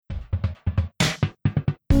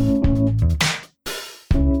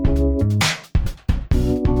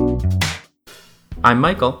I'm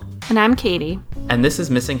Michael. And I'm Katie. And this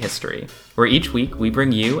is Missing History, where each week we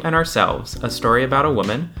bring you and ourselves a story about a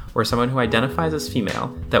woman or someone who identifies as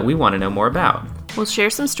female that we want to know more about. We'll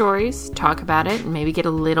share some stories, talk about it, and maybe get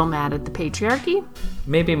a little mad at the patriarchy.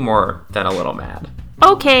 Maybe more than a little mad.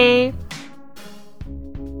 Okay!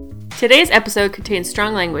 Today's episode contains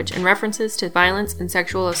strong language and references to violence and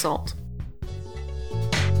sexual assault.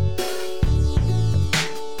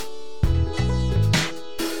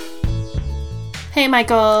 Hey,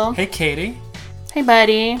 Michael. Hey, Katie. Hey,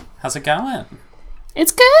 buddy. How's it going?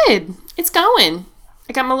 It's good. It's going.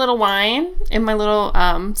 I got my little wine in my little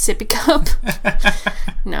sippy cup.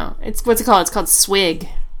 No, what's it called? It's called Swig.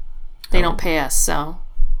 They don't pay us, so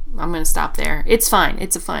I'm going to stop there. It's fine.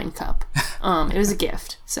 It's a fine cup. It was a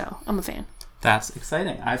gift, so I'm a fan. That's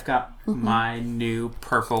exciting. I've got my new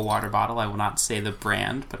purple water bottle. I will not say the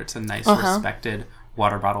brand, but it's a nice, respected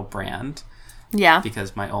water bottle brand. Yeah.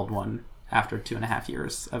 Because my old one, after 2.5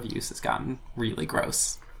 years of use, has gotten really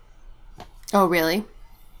gross. Oh, really?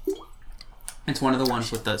 It's one of the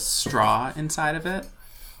ones with the straw inside of it.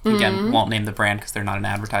 Again, won't name the brand because they're not an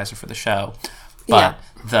advertiser for the show. But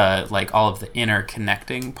all of the inner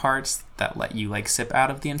connecting parts that let you sip out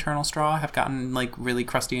of the internal straw have gotten really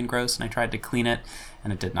crusty and gross, and I tried to clean it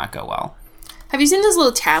and it did not go well. Have you seen those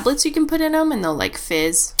little tablets you can put in them and they'll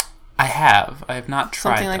fizz? I have. I have not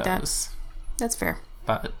tried something like those. That's fair.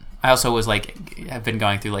 But I also was have been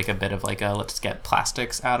going through a bit of a let's get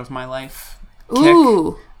plastics out of my life kick.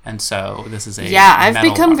 Ooh. And so this is a I've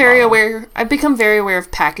become very aware. I've become very aware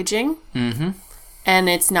of packaging. Mm-hmm. And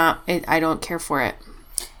it's not. I don't care for it.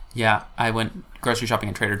 Yeah, I went grocery shopping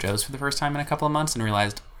at Trader Joe's for the first time in a couple of months and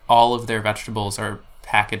realized all of their vegetables are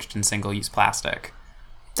packaged in single-use plastic.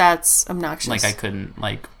 That's obnoxious. I couldn't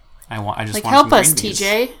I just want help some us, green beans.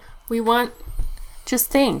 TJ. We want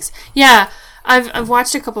just things. Yeah. I've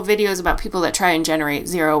watched a couple videos about people that try and generate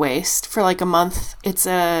zero waste for a month.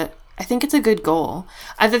 I think it's a good goal.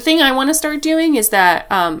 The thing I want to start doing is that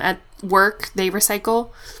at work they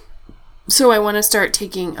recycle. So I want to start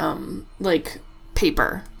taking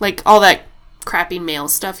paper, all that crappy mail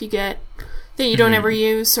stuff you get that you don't ever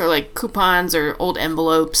use, or coupons or old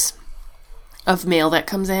envelopes of mail that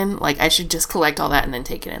comes in. I should just collect all that and then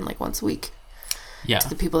take it in once a week. Yeah. To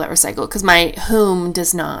the people that recycle, because my home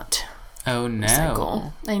does not. Oh, no.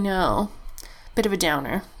 Recycle. I know. Bit of a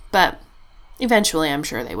downer. But eventually I'm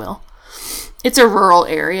sure they will. It's a rural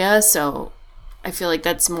area, so I feel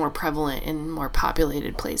that's more prevalent in more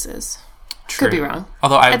populated places. True. Could be wrong.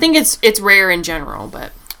 Although I think it's rare in general,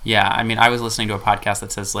 but... Yeah, I mean, I was listening to a podcast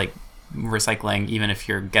that says, recycling, even if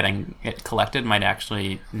you're getting it collected, might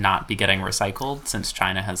actually not be getting recycled since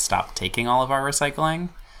China has stopped taking all of our recycling.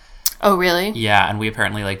 Oh, really? Yeah, and we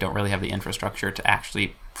apparently, don't really have the infrastructure to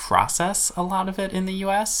actually process a lot of it in the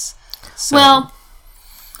U.S. So, well,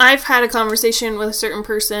 I've had a conversation with a certain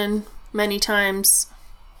person many times.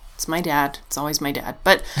 It's my dad. It's always my dad.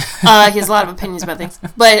 But he has a lot of opinions about things.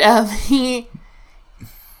 But he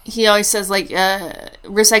always says,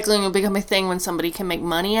 recycling will become a thing when somebody can make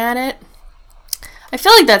money at it. I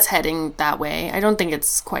feel that's heading that way. I don't think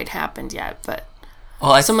it's quite happened yet, but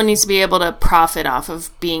someone needs to be able to profit off of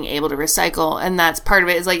being able to recycle, and that's part of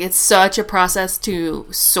it. Is it's such a process to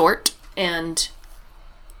sort and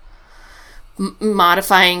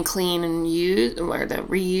modifying, clean, and use, or the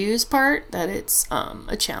reuse part, that it's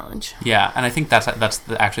a challenge. Yeah, and I think that's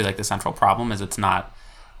actually the central problem. Is it's not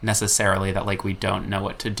necessarily that we don't know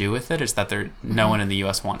what to do with it. It's that no one in the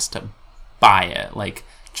U.S. wants to buy it.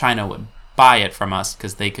 China would buy it from us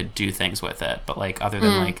because they could do things with it, but other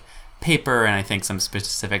than paper and I think some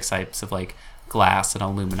specific types of glass and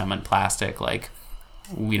aluminum and plastic,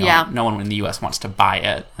 we don't. No one in the U.S. wants to buy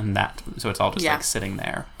it, and so it's all just sitting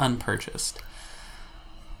there unpurchased.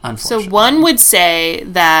 So one would say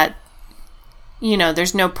that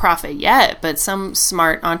there's no profit yet, but some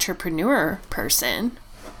smart entrepreneur person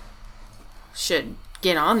should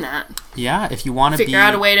get on that. Yeah, if you want to figure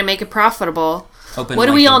out a way to make it profitable. What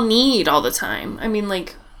do we all need all the time? I mean, I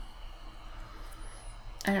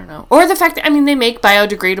don't know. Or the fact that they make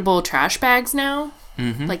biodegradable trash bags now.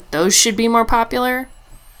 Mm-hmm. Those should be more popular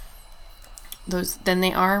than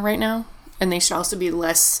they are right now, and they should also be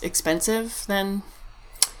less expensive than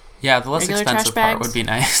the less expensive part would be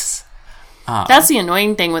nice. That's the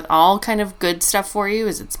annoying thing with all kind of good stuff for you,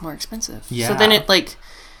 is it's more expensive. Yeah. So then it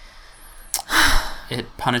it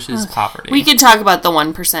punishes poverty. We could talk about the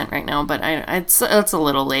 1% right now, but it's a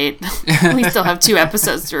little late. We still have 2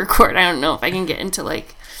 episodes to record. I don't know if I can get into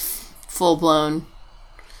full blown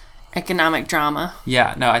economic drama.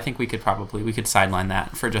 Yeah, no, I think we could sideline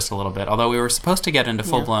that for just a little bit. Although we were supposed to get into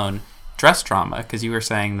full blown dress drama, because you were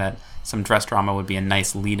saying that some dress drama would be a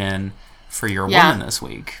nice lead-in for your woman this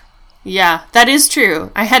week. Yeah, that is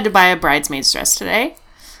true. I had to buy a bridesmaid's dress today,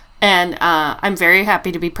 and I'm very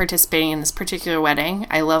happy to be participating in this particular wedding.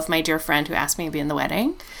 I love my dear friend who asked me to be in the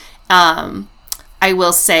wedding. I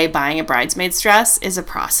will say buying a bridesmaid's dress is a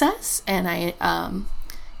process, and I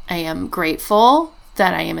am grateful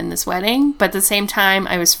that I am in this wedding, but at the same time,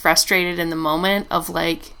 I was frustrated in the moment of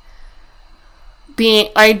like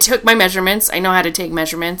I took my measurements. I know how to take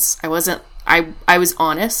measurements. I was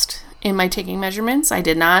honest in my taking measurements. I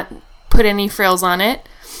did not put any frills on it.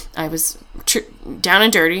 I was down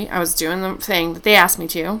and dirty. I was doing the thing that they asked me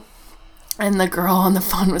to. And the girl on the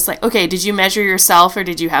phone was like, okay, did you measure yourself or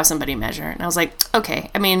did you have somebody measure? And I was like, okay,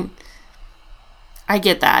 I mean, I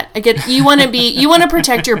get that. You want to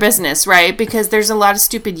protect your business, right? Because there's a lot of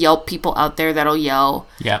stupid Yelp people out there that'll yell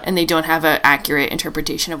and they don't have an accurate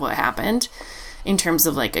interpretation of what happened in terms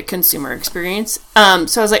of like a consumer experience.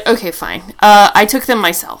 So I was like, okay, fine. I took them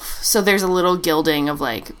myself. So there's a little gilding of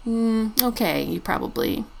like, okay, you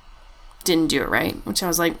probably didn't do it right, which I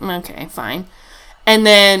was like, okay, fine. And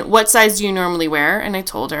then, what size do you normally wear? And I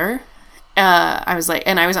told her. I was like,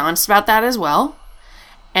 and I was honest about that as well.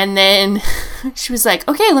 And then she was like,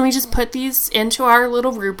 okay, let me just put these into our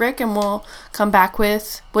little rubric and we'll come back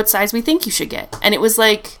with what size we think you should get. And it was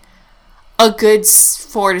like a good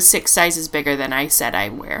 4 to 6 sizes bigger than I said I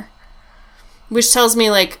wear. Which tells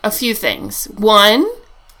me like a few things. One,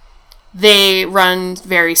 they run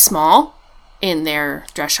very small in their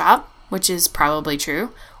dress shop, which is probably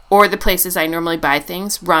true. Or the places I normally buy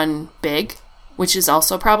things run big, which is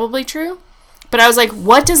also probably true. But I was like,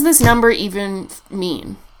 what does this number even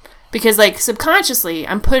mean? Because, like, subconsciously,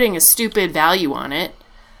 I'm putting a stupid value on it,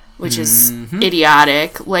 which is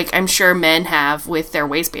idiotic. Like, I'm sure men have with their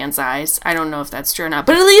waistband size. I don't know if that's true or not.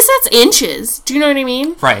 But at least that's inches. Do you know what I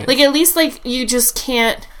mean? Right. Like, at least, like, you just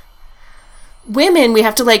can't... Women, we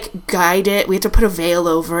have to, like, guide it. We have to put a veil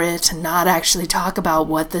over it and not actually talk about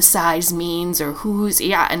what the size means or who's...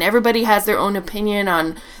 Yeah, and everybody has their own opinion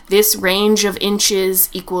on this range of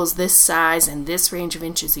inches equals this size and this range of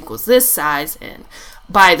inches equals this size. And,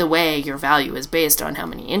 by the way, your value is based on how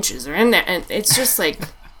many inches are in there. And it's just, like...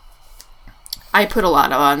 I put a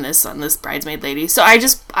lot on this bridesmaid lady. So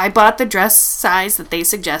I bought the dress size that they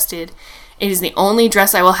suggested. It is the only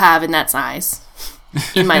dress I will have in that size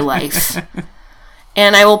in my life.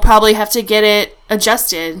 And I will probably have to get it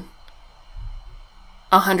adjusted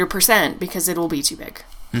 100% because it will be too big.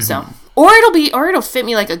 Mm-hmm. So, or it'll fit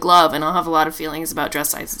me like a glove and I'll have a lot of feelings about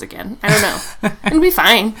dress sizes again. I don't know. It'll be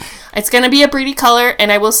fine. It's going to be a pretty color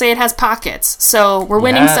and I will say it has pockets. So we're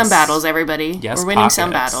winning some battles, everybody. Yes, we're winning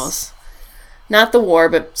some battles. Not the war,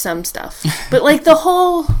 but some stuff. But like the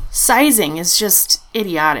whole sizing is just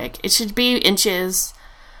idiotic. It should be inches.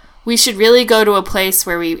 We should really go to a place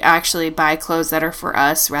where we actually buy clothes that are for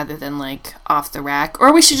us rather than like off the rack.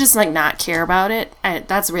 Or we should just like not care about it.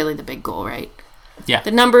 That's really the big goal, right? Yeah.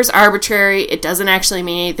 The number's arbitrary. It doesn't actually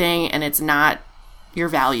mean anything and it's not your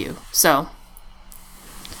value. So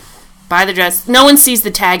buy the dress. No one sees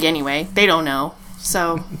the tag anyway. They don't know.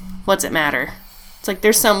 So what's it matter? It's like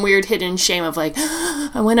there's some weird hidden shame of like,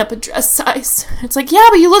 I went up a dress size. It's like, yeah,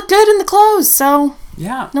 but you look good in the clothes, so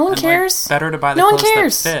yeah, no one cares. Like, better to buy the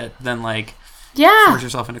clothes that fit than like force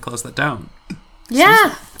yourself into clothes that don't.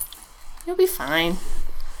 Yeah, it'll be fine.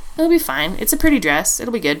 It'll be fine. It's a pretty dress.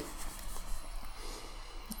 It'll be good.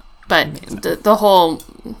 But the whole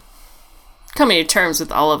coming to terms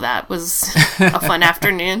with all of that was a fun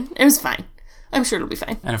afternoon. It was fine. I'm sure it'll be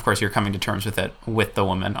fine. And of course, you're coming to terms with it with the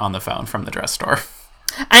woman on the phone from the dress store.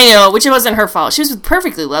 I know, which it wasn't her fault. She was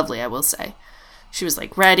perfectly lovely, I will say. She was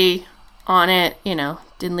like ready, on it,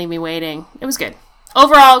 didn't leave me waiting. It was good.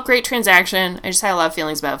 Overall, great transaction. I just had a lot of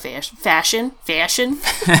feelings about fashion for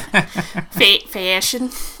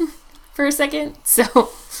a second. So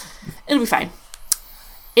it'll be fine.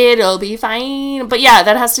 It'll be fine. But yeah,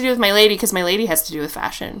 that has to do with my lady because my lady has to do with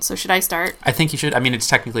fashion. So should I start? I think you should. I mean, it's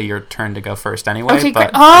technically your turn to go first anyway. Okay,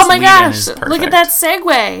 but oh my gosh. Look at that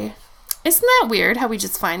segue. Isn't that weird how we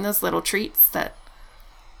just find those little treats that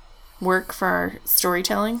work for our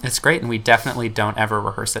storytelling? It's great, and we definitely don't ever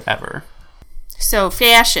rehearse it ever. So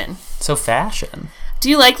fashion. Do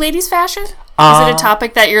you like ladies' fashion? Is it a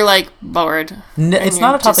topic that you're like bored? It's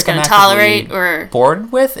not a topic I'm tolerate or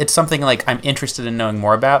bored with. It's something like I'm interested in knowing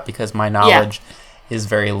more about because my knowledge is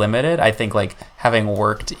very limited. I think like having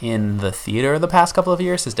worked in the theater the past couple of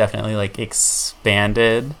years has definitely like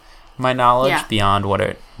expanded my knowledge beyond what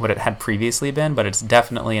it had previously been. But it's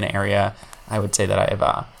definitely an area I would say that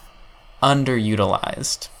I've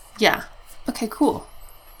underutilized. Yeah. Okay. Cool.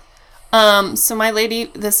 So my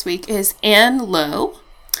lady this week is Anne Lowe,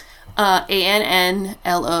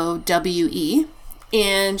 Annlowe,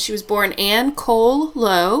 and she was born Anne Cole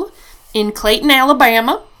Lowe in Clayton,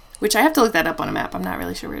 Alabama, which I have to look that up on a map. I'm not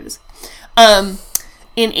really sure where it is.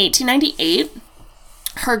 In 1898,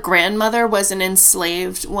 her grandmother was an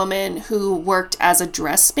enslaved woman who worked as a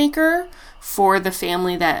dressmaker for the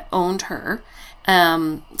family that owned her.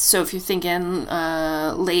 So if you're thinking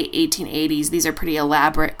late 1880s, these are pretty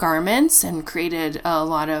elaborate garments and created a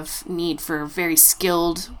lot of need for very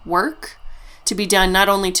skilled work to be done, not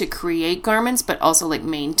only to create garments, but also like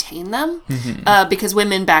maintain them. Because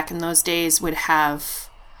women back in those days would have,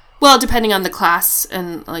 well, depending on the class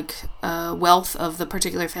and like wealth of the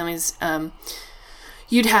particular families,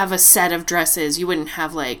 you'd have a set of dresses. You wouldn't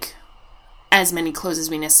have like as many clothes as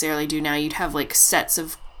we necessarily do now. You'd have like sets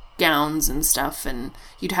of gowns and stuff, and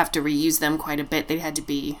you'd have to reuse them quite a bit. They had to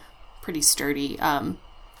be pretty sturdy.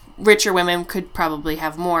 Richer women could probably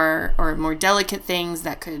have more delicate things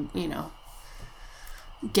that could,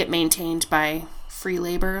 get maintained by free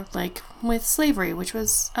labor, like with slavery, which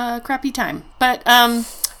was a crappy time. But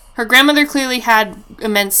her grandmother clearly had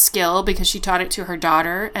immense skill because she taught it to her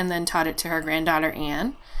daughter and then taught it to her granddaughter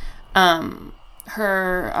Anne.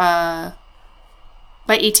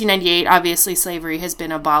 By 1898, obviously slavery has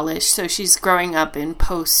been abolished, so she's growing up in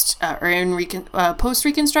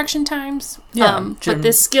post-Reconstruction times. But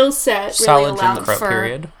this skill set really allowed for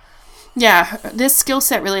period. Yeah, this skill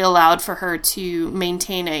set really allowed for her to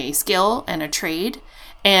maintain a skill and a trade,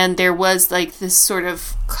 and there was like this sort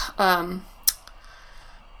of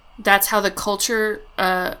that's how the culture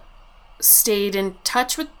stayed in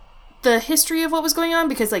touch with the history of what was going on,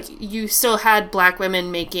 because like you still had black women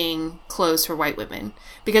making clothes for white women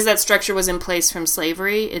because that structure was in place from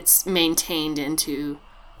slavery. It's maintained into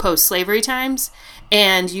post-slavery times,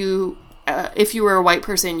 and you if you were a white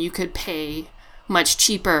person, you could pay much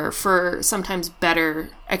cheaper for sometimes better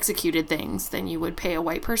executed things than you would pay a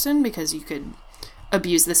white person because you could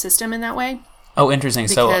abuse the system in that way. Oh, interesting.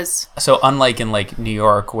 Because, so unlike in like New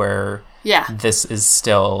York where this is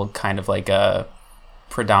still kind of like a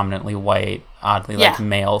predominantly white, oddly like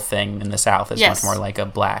male thing, in the South, it's much more like a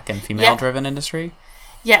black and female driven industry.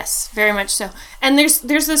 Yes, very much so. And there's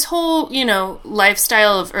this whole,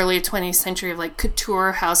 lifestyle of early 20th century of like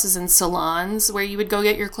couture houses and salons where you would go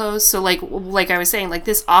get your clothes. So like I was saying, like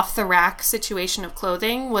this off the rack situation of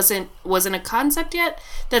clothing wasn't a concept yet.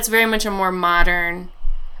 That's very much a more modern.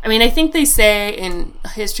 I mean, I think they say in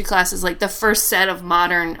history classes, like the first set of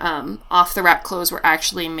modern off-the-rack clothes were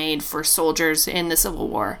actually made for soldiers in the Civil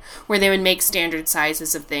War, where they would make standard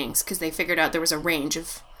sizes of things because they figured out there was a range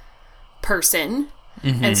of person,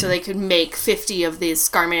 and so they could make 50 of these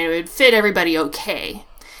garments and it would fit everybody okay.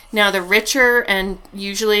 Now, the richer and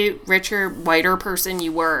usually richer, whiter person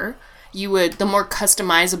you were, the more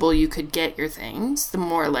customizable you could get your things, the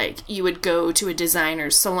more like you would go to a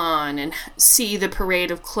designer's salon and see the parade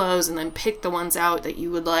of clothes and then pick the ones out that you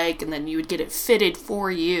would like, and then you would get it fitted for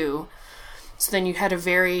you. So then you had a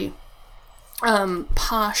very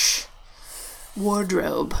posh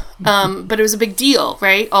wardrobe. But it was a big deal,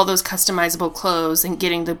 right? All those customizable clothes and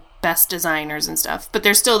getting the best designers and stuff. But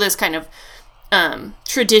there's still this kind of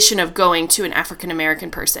tradition of going to an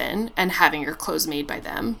African-American person and having your clothes made by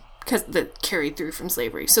them, because that carried through from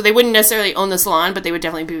slavery. So they wouldn't necessarily own the salon, but they would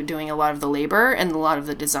definitely be doing a lot of the labor and a lot of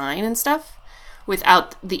the design and stuff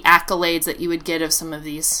without the accolades that you would get of some of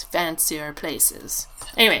these fancier places.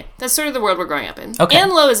 Anyway, that's sort of the world we're growing up in. Okay.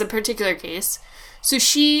 Anne Lowe is a particular case. So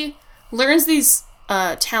she learns these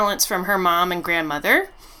talents from her mom and grandmother,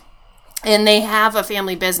 and they have a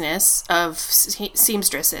family business of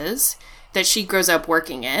seamstresses that she grows up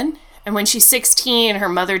working in. And when she's 16, her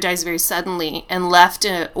mother dies very suddenly and left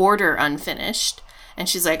an order unfinished. And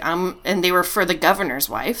she's like, and they were for the governor's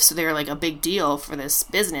wife, so they were like a big deal for this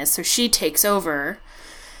business. So she takes over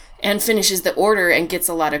and finishes the order and gets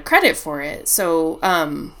a lot of credit for it. So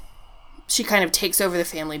she kind of takes over the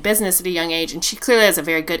family business at a young age, and she clearly has a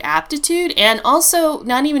very good aptitude. And also,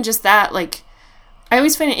 not even just that, like, I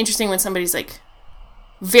always find it interesting when somebody's like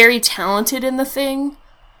very talented in the thing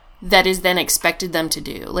that is then expected them to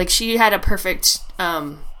do. Like, she had a perfect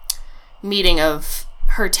meeting of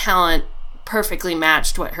her talent perfectly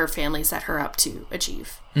matched what her family set her up to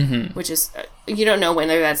achieve. Which is, you don't know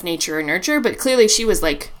whether that's nature or nurture, but clearly she was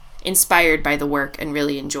like inspired by the work and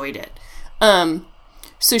really enjoyed it.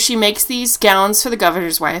 So she makes these gowns for the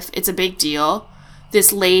governor's wife. It's a big deal.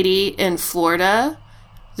 This lady in Florida,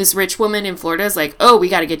 this rich woman in Florida is like, oh, we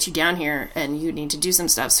got to get you down here and you need to do some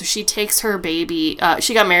stuff. So she takes her baby.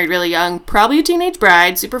 She got married really young, probably a teenage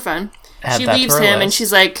bride, super fun. She leaves him and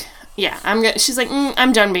she's like, Yeah, she's like,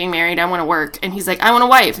 I'm done being married. I want to work. And he's like, I want a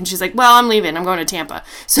wife. And she's like, well, I'm leaving. I'm going to Tampa.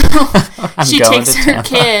 So she takes her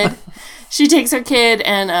kid. She takes her kid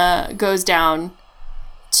and goes down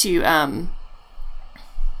to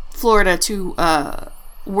Florida to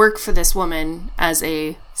work for this woman as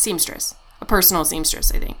a seamstress, a personal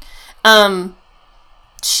seamstress, I think.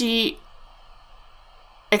 She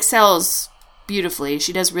excels beautifully.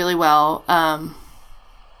 She does really well.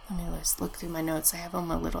 Let's look through my notes. I have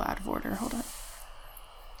them a little out of order. Hold on.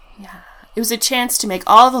 Yeah. It was a chance to make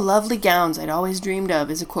all the lovely gowns I'd always dreamed of,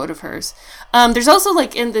 is a quote of hers. There's also,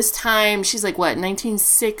 like, in this time, she's like,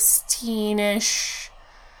 1916-ish,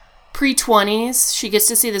 pre-20s. She gets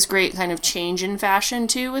to see this great kind of change in fashion,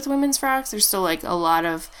 too, with women's frocks. There's still, like,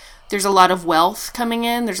 there's a lot of wealth coming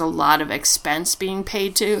in. There's a lot of expense being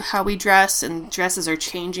paid to how we dress, and dresses are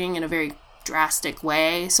changing in a very drastic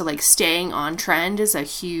way. So, like, staying on trend is a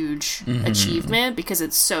huge achievement because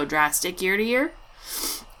it's so drastic year to year.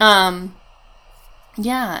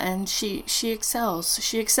 Yeah, and she excels.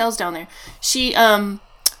 She excels down there. She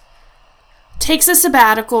takes a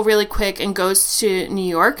sabbatical really quick and goes to New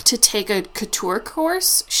York to take a couture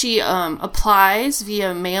course. She applies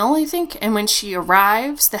via mail, I think, and when she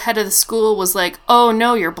arrives, the head of the school was like, "Oh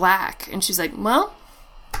no, you're black," and she's like, "Well,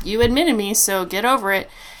 you admitted me, so get over it."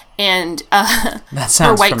 And that sounds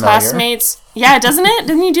her white familiar. Classmates, yeah, doesn't it?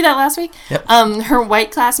 Didn't you do that last week? Yep. Her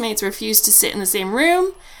white classmates refused to sit in the same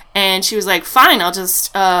room, and she was like, "Fine, I'll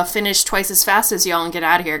just finish twice as fast as y'all and get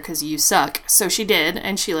out of here because you suck." So she did,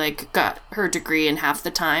 and she like got her degree in half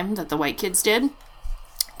the time that the white kids did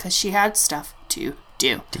because she had stuff to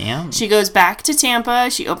do. Damn. She goes back to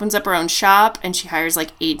Tampa. She opens up her own shop, and she hires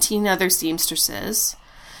like 18 other seamstresses,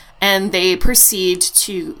 and they proceed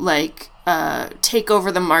to like take over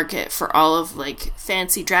the market for all of like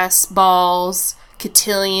fancy dress balls,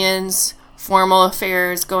 cotillions, formal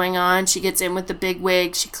affairs going on. She gets in with the big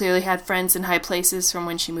wig. She clearly had friends in high places from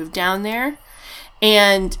when she moved down there.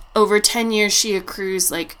 And over 10 years, she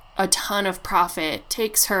accrues like a ton of profit,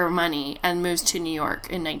 takes her money, and moves to New York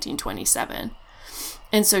in 1927.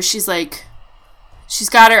 And so she's like, she's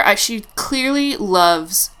got her, she clearly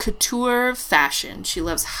loves couture fashion. She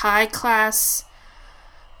loves high class,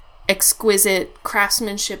 exquisite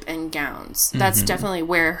craftsmanship and gowns. That's definitely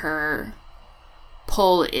where her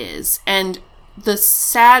pull is. And the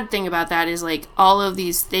sad thing about that is like all of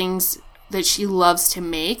these things that she loves to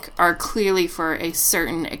make are clearly for a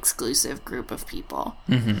certain exclusive group of people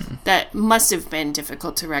that must have been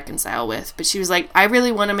difficult to reconcile with. But she was like, I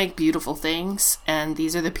really want to make beautiful things, and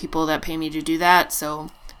these are the people that pay me to do that, so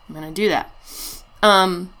I'm gonna do that.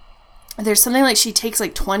 There's something like she takes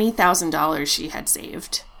like $20,000 she had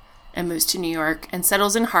saved and moves to New York and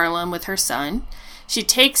settles in Harlem with her son. She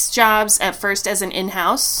takes jobs at first as an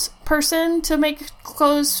in-house person to make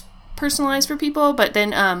clothes personalized for people, but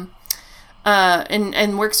then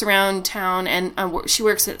and works around town, and she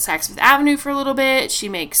works at Saks Fifth Avenue for a little bit. She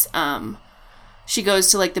makes she goes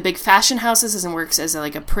to like the big fashion houses and works as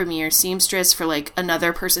like a premier seamstress for like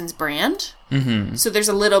another person's brand. So there's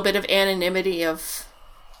a little bit of anonymity of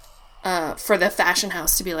for the fashion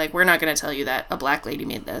house to be like, we're not going to tell you that a black lady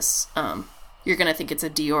made this. You're going to think it's a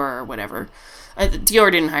Dior or whatever.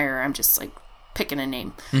 Dior didn't hire her. I'm just like picking a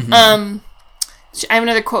name. I have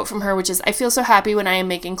another quote from her, which is, I feel so happy when I am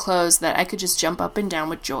making clothes that I could just jump up and down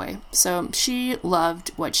with joy. So she loved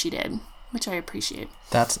what she did, which I appreciate.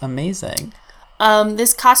 That's amazing.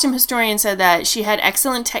 This costume historian said that she had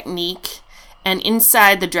excellent technique, and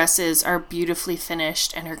inside the dresses are beautifully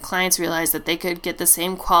finished, and her clients realized that they could get the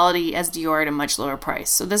same quality as Dior at a much lower price.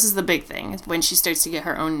 So this is the big thing, when she starts to get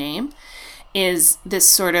her own name, is this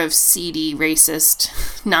sort of seedy,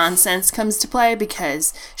 racist nonsense comes to play,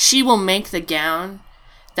 because she will make the gown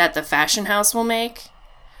that the fashion house will make,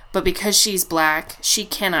 but because she's black, she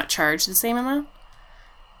cannot charge the same amount.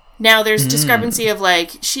 Now, there's discrepancy of,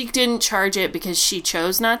 like, she didn't charge it because she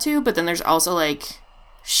chose not to, but then there's also, like,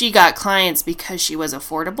 she got clients because she was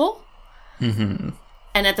affordable. And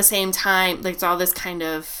at the same time, there's all this kind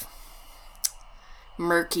of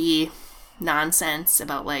murky nonsense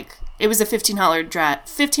about, like, it was a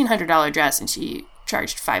 $1,500 dress, and she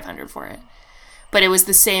charged $500 for it. But it was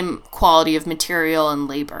the same quality of material and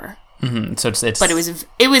labor. So it's but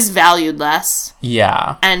it was valued less.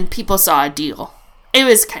 Yeah. And people saw a deal.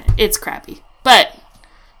 It's crappy. But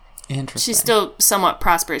interesting. She's still somewhat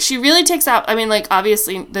prosperous. She really takes out, I mean, like,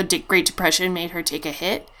 obviously the Great Depression made her take a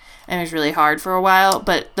hit, and it was really hard for a while,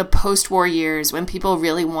 but the post-war years, when people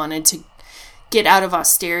really wanted to get out of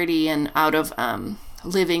austerity and out of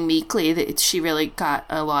living meekly, she really got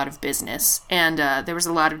a lot of business. And there was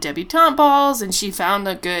a lot of debutante balls, and she found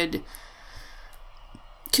a good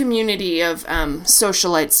community of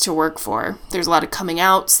socialites to work for. There's a lot of coming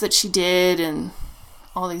outs that she did and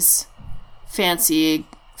all these fancy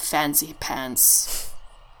pants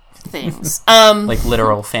things. Like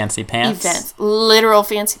literal fancy pants? Events. Literal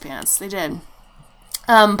fancy pants. They did.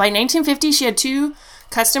 By 1950, she had 2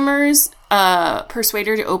 customers persuade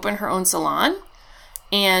her to open her own salon.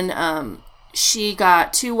 And she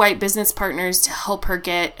got 2 white business partners to help her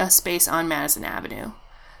get a space on Madison Avenue.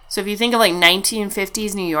 So if you think of like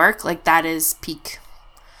 1950s New York, like that is peak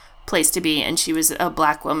place to be. And she was a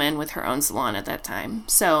black woman with her own salon at that time.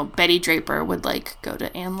 So Betty Draper would like go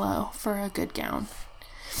to Ann Lowe for a good gown.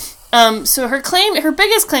 So her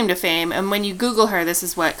biggest claim to fame, and when you Google her, this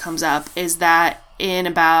is what comes up, is that in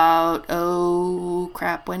about,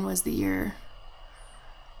 when was the year?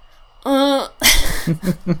 I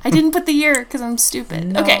didn't put the year because I'm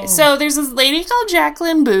stupid. No. Okay, so there's this lady called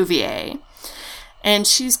Jacqueline Bouvier, and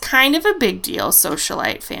she's kind of a big deal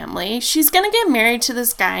socialite family. She's going to get married to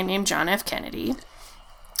this guy named John F. Kennedy.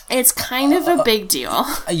 It's kind of a big deal.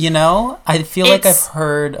 I feel like I've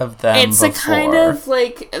heard of them before. It's a kind of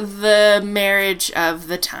like the marriage of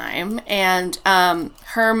the time. And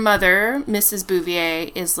her mother, Mrs.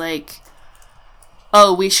 Bouvier, is like,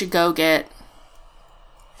 oh, we should go get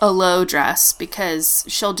a low dress because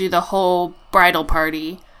she'll do the whole bridal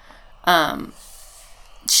party.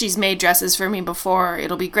 She's made dresses for me before.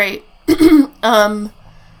 It'll be great.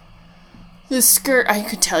 The skirt, I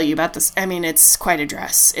could tell you about this. I mean, it's quite a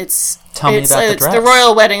dress. Tell me about the dress. It's the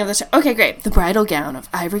royal wedding of the time. Okay, great. The bridal gown of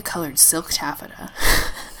ivory-colored silk taffeta.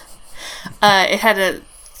 It had a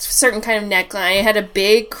certain kind of neckline. It had a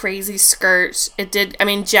big, crazy skirt.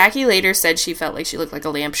 Jackie later said she felt like she looked like a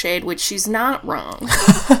lampshade, which she's not wrong.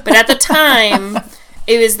 But at the time,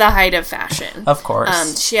 it was the height of fashion. Of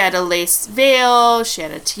course. She had a lace veil. She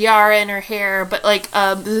had a tiara in her hair. But, like,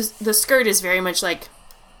 the skirt is very much like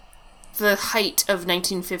the height of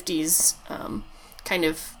 1950s kind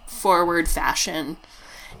of forward fashion,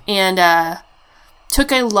 and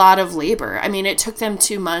took a lot of labor. I mean, it took them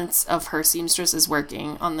 2 months of her seamstresses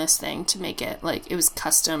working on this thing to make it. Like, it was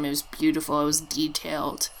custom, it was beautiful, it was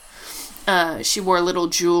detailed. She wore little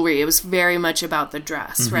jewelry. It was very much about the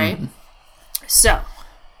dress, right? So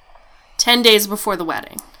 10 days before the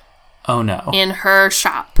wedding, oh no, in her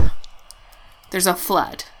shop there's a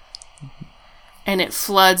flood. And it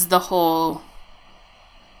floods the whole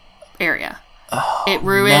area. Oh, it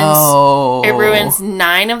ruins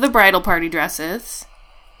 9 of the bridal party dresses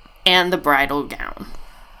and the bridal gown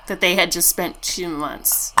that they had just spent 2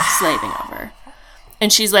 months slaving over.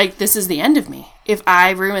 And she's like, this is the end of me. If I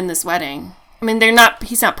ruin this wedding. I mean,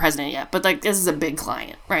 he's not president yet, but like, this is a big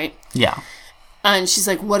client, right? Yeah. And she's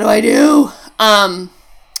like, what do I do?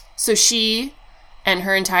 So she and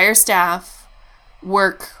her entire staff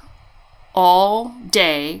work all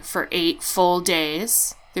day for 8 full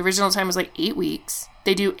days. The original time was like 8 weeks.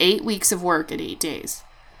 They do 8 weeks of work at 8 days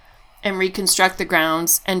and reconstruct the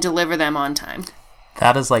grounds and deliver them on time.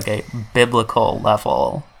 That is like a biblical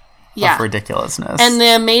level of ridiculousness. And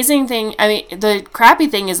the amazing thing, I mean, the crappy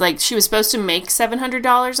thing is like she was supposed to make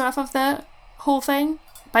 $700 off of the whole thing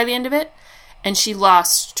by the end of it, and she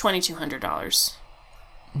lost $2,200.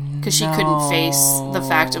 Because she couldn't face the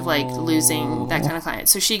fact of, like, losing that kind of client.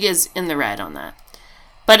 So she is in the red on that.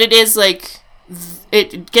 But it is, like,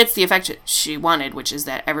 it gets the effect she wanted, which is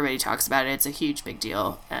that everybody talks about it. It's a huge, big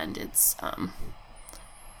deal. And it's,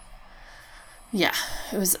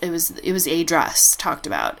 it was a dress talked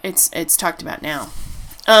about. It's talked about now.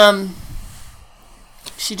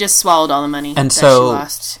 She just swallowed all the money that she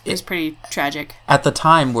lost. It was pretty tragic. At the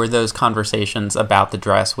time, were those conversations about the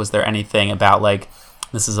dress, was there anything about, like,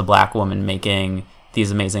 this is a black woman making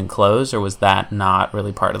these amazing clothes, or was that not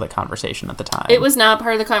really part of the conversation at the time? It was not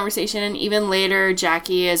part of the conversation, and even later,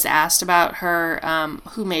 Jackie is asked about her,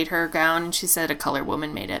 who made her gown, and she said a colored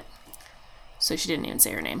woman made it. So she didn't even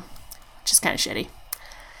say her name, which is kind of shitty.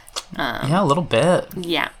 Yeah, a little bit.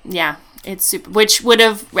 Yeah. It's super, which would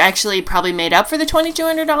have actually probably made up for the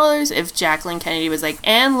 $2,200 if Jacqueline Kennedy was like,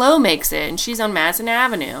 Ann Lowe makes it, and she's on Madison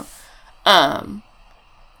Avenue.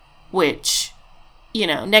 Which...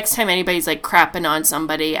 next time anybody's, like, crapping on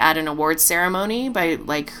somebody at an awards ceremony by,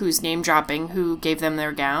 like, who's name dropping who gave them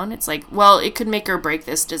their gown, it's like, well, it could make or break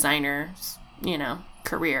this designer's,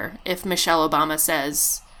 career if Michelle Obama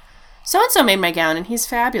says, so-and-so made my gown and he's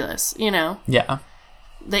fabulous, Yeah.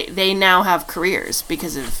 They now have careers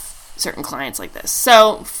because of certain clients like this.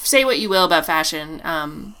 So, say what you will about fashion,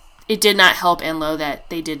 it did not help Ann Lowe that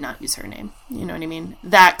they did not use her name. You know what I mean?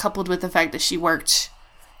 That coupled with the fact that she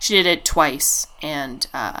did it twice and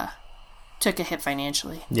took a hit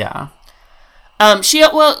financially. Yeah.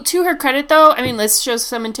 To her credit, though, I mean, let's show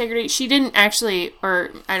some integrity. She didn't actually, or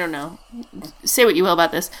I don't know, say what you will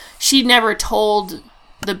about this. She never told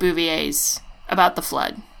the Bouviers about the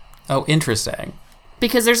flood. Oh, interesting.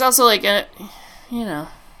 Because there's also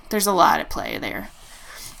there's a lot at play there.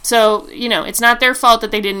 So, it's not their fault that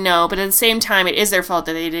they didn't know, but at the same time, it is their fault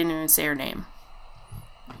that they didn't even say her name.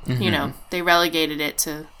 Mm-hmm. They relegated it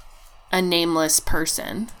to a nameless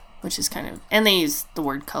person, which is and they use the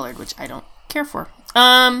word colored, which I don't care for.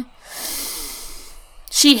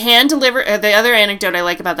 She hand-delivered, the other anecdote I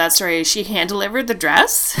like about that story is she hand-delivered the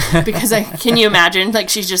dress, because can you imagine,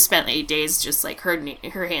 she's just spent 8 days, just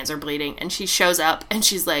her hands are bleeding, and she shows up, and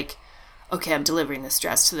she's like, okay, I'm delivering this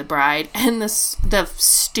dress to the bride, and the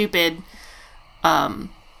stupid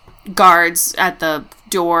guards at the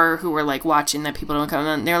door who were watching that people don't come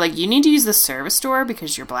in, they're like, you need to use the service door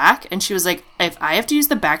because you're black. And she was like, if I have to use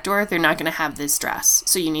the back door, they're not going to have this dress,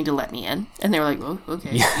 so you need to let me in. And they were like, oh,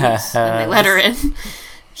 okay. Yes. And they let her in.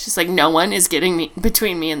 She's like, no one is getting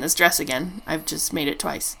between me and this dress again. I've just made it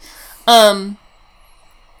twice.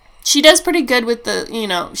 She does pretty good with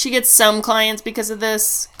she gets some clients because of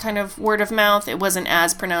this kind of word of mouth. It wasn't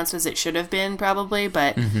as pronounced as it should have been, probably,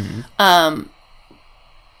 but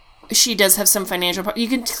she does have some financial... You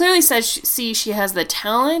can clearly see she has the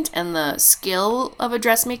talent and the skill of a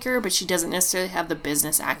dressmaker, but she doesn't necessarily have the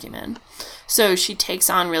business acumen. So she takes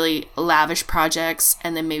on really lavish projects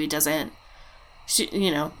and then maybe doesn't...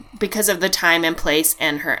 because of the time and place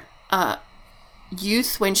and her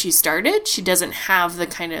youth when she started, she doesn't have the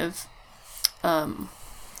kind of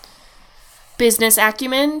business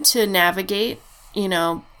acumen to navigate,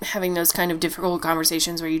 having those kind of difficult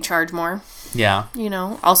conversations where you charge more. Yeah.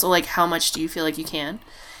 Also, how much do you feel like you can?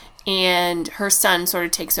 And her son sort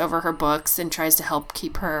of takes over her books and tries to help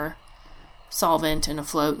keep her solvent and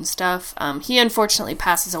afloat and stuff. He unfortunately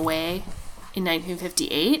passes away in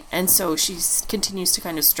 1958, and so she continues to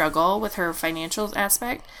kind of struggle with her financial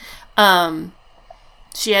aspect.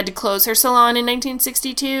 She had to close her salon in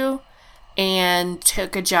 1962 and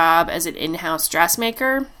took a job as an in-house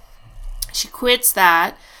dressmaker. She quits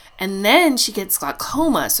that, and then she gets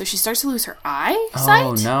glaucoma, so she starts to lose her eyesight.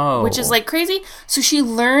 Oh, no. Which is crazy. So she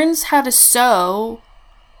learns how to sew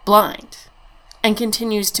blind and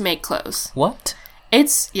continues to make clothes. What?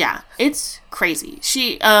 It's crazy.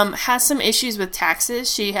 She has some issues with taxes.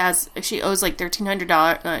 She owes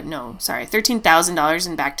 $13,000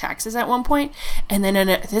 in back taxes at one point. And then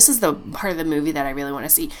this is the part of the movie that I really want to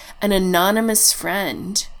see. An anonymous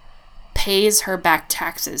friend pays her back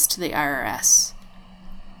taxes to the IRS.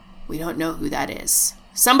 We don't know who that is.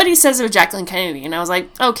 Somebody says it was Jacqueline Kennedy, and I was like,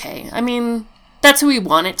 okay. I mean, that's who we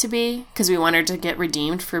want it to be, because we want her to get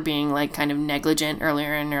redeemed for being kind of negligent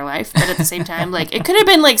earlier in her life. But at the same time, it could have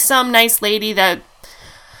been some nice lady that,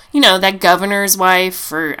 that governor's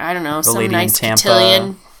wife, or I don't know, some nice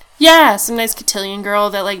cotillion. Yeah, some nice cotillion girl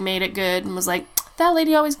that made it good and was like, that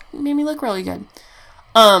lady always made me look really good.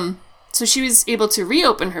 So she was able to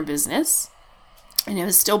reopen her business, and it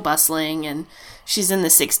was still bustling, and she's in the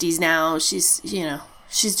 60s now. She's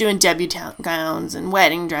doing debutante gowns and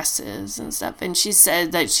wedding dresses and stuff. And she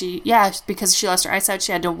said that because she lost her eyesight,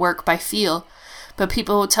 she had to work by feel. But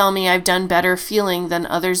people will tell me I've done better feeling than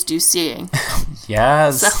others do seeing.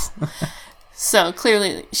 Yes. So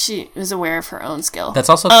clearly she was aware of her own skill. That's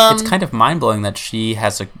also, it's kind of mind-blowing that she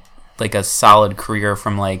has a solid career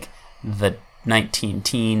from the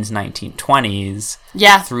 19-teens, 1920s.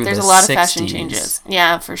 Yeah, through there's the a lot 60s. of fashion changes.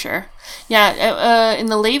 Yeah, for sure. Yeah, in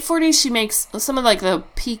the late 40s, she makes some of the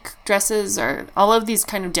peak dresses, or all of these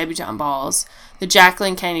kind of debutante balls. The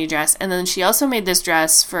Jacqueline Kennedy dress, and then she also made this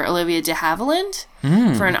dress for Olivia de Havilland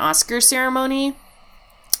for an Oscar ceremony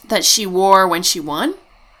that she wore when she won,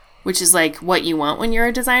 which is what you want when you're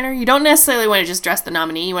a designer. You don't necessarily want to just dress the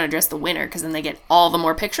nominee; you want to dress the winner, because then they get all the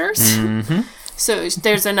more pictures. Mm-hmm. So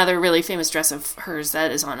there's another really famous dress of hers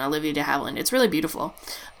that is on Olivia de Havilland. It's really beautiful.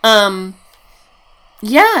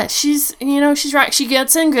 Yeah, she's right. She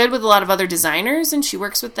gets in good with a lot of other designers, and she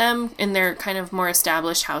works with them in their kind of more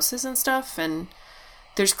established houses and stuff. And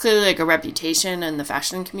there's clearly a reputation in the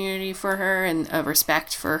fashion community for her, and a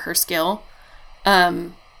respect for her skill.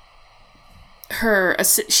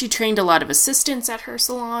 She trained a lot of assistants at her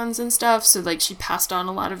salons and stuff, so she passed on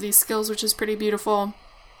a lot of these skills, which is pretty beautiful.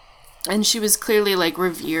 And she was clearly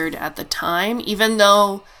revered at the time, even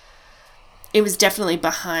though it was definitely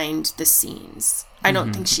behind the scenes. I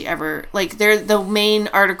don't think she ever, the main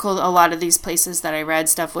article, a lot of these places that I read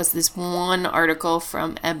stuff was this one article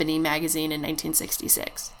from Ebony magazine in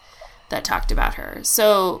 1966 that talked about her.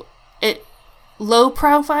 So low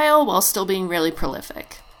profile while still being really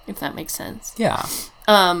prolific, if that makes sense. Yeah.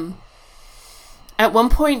 At one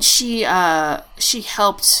point, she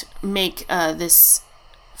helped make this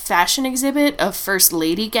fashion exhibit of first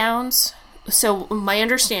lady gowns. So my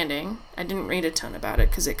understanding, I didn't read a ton about it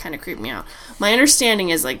because it kind of creeped me out. My understanding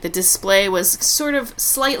is like the display was sort of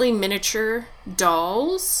slightly miniature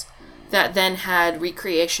dolls that then had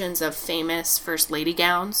recreations of famous first lady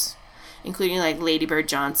gowns, including like Lady Bird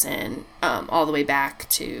Johnson, all the way back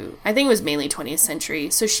to, I think it was mainly 20th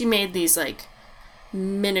century. So she made these like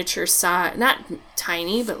miniature size, not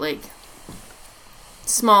tiny, but like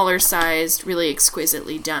smaller sized, really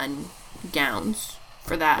exquisitely done gowns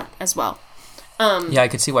for that as well. Yeah, I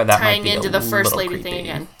could see why that might be tying into the first lady creepy. thing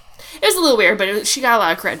again. It was a little weird, but she got a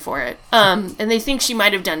lot of cred for it. And they think she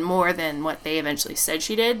might have done more than what they eventually said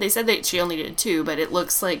she did. They said that she only did 2, but it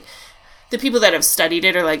looks like the people that have studied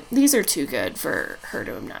it are like, these are too good for her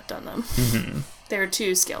to have not done them. Mm-hmm. They're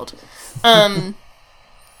too skilled.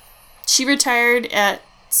 She retired at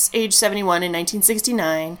age 71 in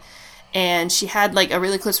 1969. And she had like a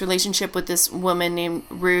really close relationship with this woman named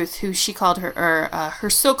Ruth, who she called her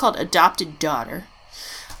so-called adopted daughter,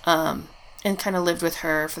 and kind of lived with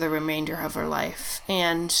her for the remainder of her life.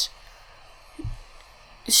 And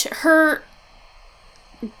her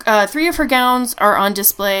 3 of her gowns are on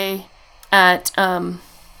display at the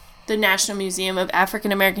National Museum of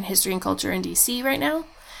African American History and Culture in D.C. right now,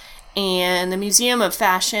 and the Museum of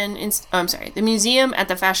Fashion. The Museum at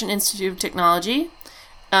the Fashion Institute of Technology.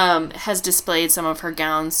 Has displayed some of her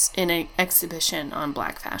gowns in an exhibition on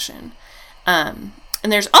Black fashion. And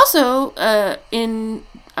there's also,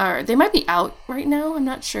 they might be out right now, I'm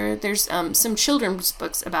not sure. There's some children's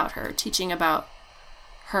books about her, teaching about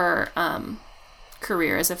her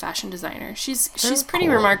career as a fashion designer. She's pretty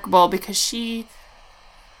cool. remarkable because I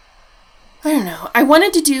don't know. I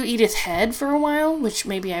wanted to do Edith Head for a while, which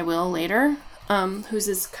maybe I will later, who's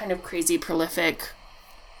this kind of crazy prolific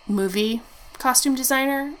movie costume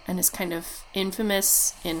designer and is kind of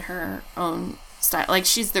infamous in her own style. Like,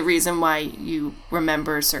 she's the reason why you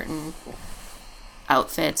remember certain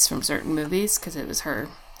outfits from certain movies, because it was her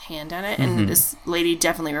hand on it. Mm-hmm. And this lady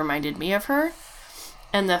definitely reminded me of her.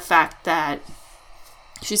 And the fact that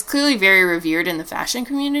she's clearly very revered in the fashion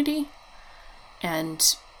community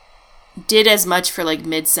and did as much for like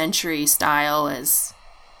mid-century style as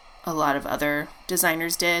a lot of other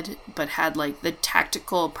designers did, but had like the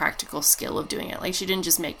tactical, practical skill of doing it. Like, she didn't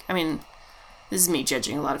just this is me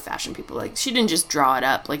judging a lot of fashion people. Like, she didn't just draw it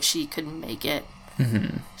up. Like, she could make it.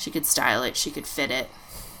 Mm-hmm. She could style it. She could fit it.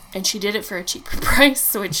 And she did it for a cheaper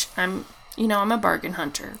price, which I'm a bargain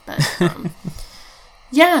hunter. But,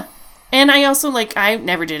 yeah. And I also, I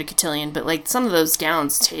never did a cotillion, but, some of those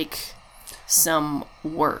gowns take some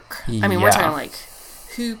work. I mean, we're talking,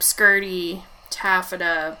 hoop skirty,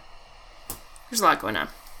 taffeta. There's a lot going on.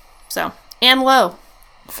 So, Anne Lowe.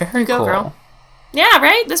 Very cool. Girl. Yeah,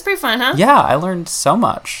 right? That's pretty fun, huh? Yeah, I learned so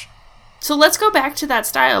much. So let's go back to that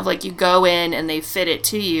style of, you go in and they fit it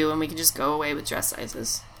to you, and we can just go away with dress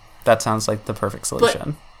sizes. That sounds like the perfect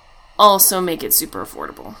solution. But also make it super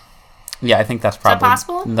affordable. Yeah, I think that's probably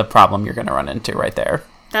possible? The problem you're going to run into right there.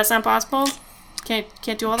 That's not possible? Can't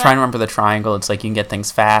do all that? Try and remember the triangle. It's like you can get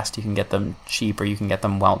things fast, you can get them cheap, or you can get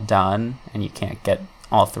them well done, and you can't get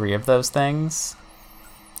all 3 of those things.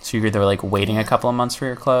 So you're either waiting a couple of months for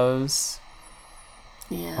your clothes.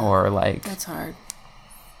 Yeah. Or that's hard.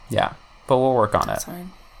 Yeah. But we'll work on that's it. Hard.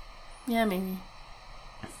 Yeah, maybe.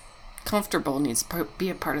 Comfortable needs to be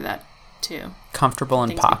a part of that too. Comfortable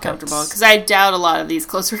in pockets. Comfortable, because I doubt a lot of these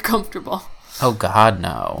clothes were comfortable. Oh God,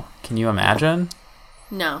 no. Can you imagine?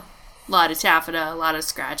 No. A lot of taffeta, a lot of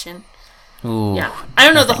scratching. Ooh. Yeah. I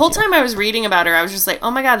don't know. The whole time I was reading about her, I was just like, oh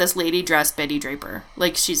my God, this lady dressed Betty Draper.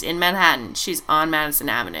 She's in Manhattan. She's on Madison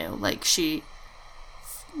Avenue.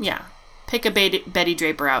 Pick a Betty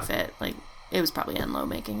Draper outfit. It was probably Anne Lowe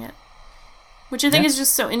making it. Which I think is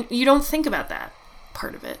just so... you don't think about that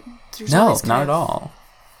part of it. No, not at all.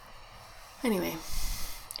 Anyway.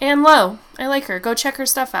 Anne Lowe. I like her. Go check her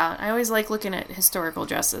stuff out. I always like looking at historical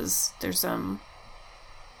dresses. There's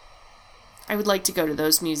I would like to go to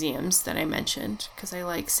those museums that I mentioned, because I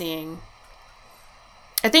like seeing...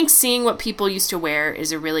 I think seeing what people used to wear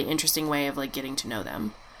is a really interesting way of, getting to know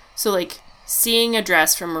them. So, seeing a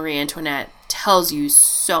dress from Marie Antoinette tells you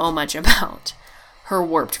so much about her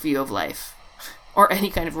warped view of life, or any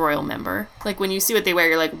kind of royal member. When you see what they wear,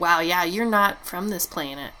 you're like, wow, yeah, you're not from this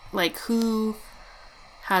planet. Who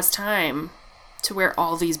has time to wear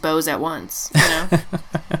all these bows at once, you know?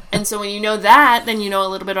 And so when you know that, then you know a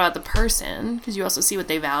little bit about the person, because you also see what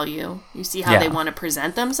they value. You see how they want to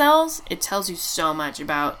present themselves. It tells you so much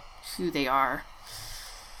about who they are.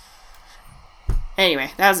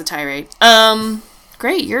 Anyway, that was a tirade.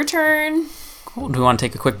 Great, your turn. Cool. Do we want to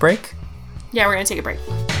take a quick break? Yeah, we're going to take a break.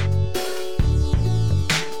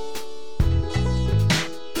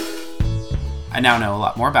 I now know a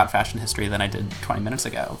lot more about fashion history than I did 20 minutes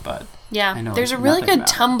ago, but yeah, I know there's a really nothing good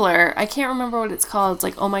about Tumblr. I can't remember what it's called. It's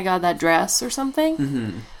like, oh my god, that dress or something.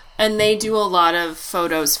 Mm-hmm. And they do a lot of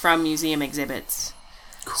photos from museum exhibits.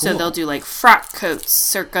 Cool. So they'll do like frock coats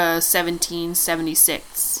circa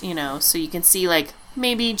 1776, you know, so you can see like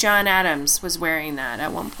maybe John Adams was wearing that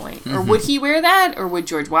at one point. Or would he wear that? Or would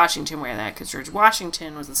George Washington wear that? Because George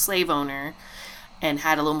Washington was a slave owner and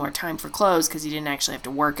had a little more time for clothes because he didn't actually have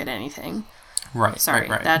to work at anything. Right. Sorry,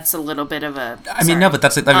 right. that's a little bit of a... I mean, no, but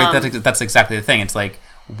that's exactly the thing. It's like,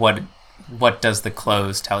 what does the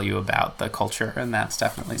clothes tell you about the culture? And that's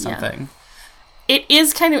definitely something. Yeah. It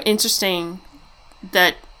is kind of interesting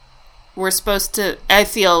that we're supposed to... I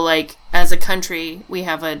feel like, as a country, we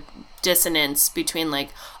have a dissonance between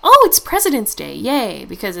like, oh, it's President's Day, yay!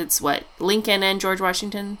 Because it's, what, Lincoln and George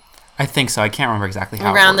Washington? I think so. I can't remember exactly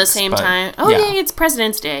how around it works, the same time. Oh, yay, it's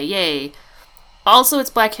President's Day, yay! Also, it's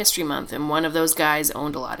Black History Month, and one of those guys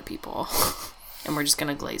owned a lot of people. And we're just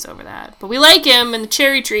going to glaze over that. But we like him, and the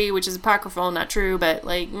cherry tree, which is apocryphal, not true, but,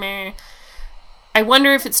 like, meh. I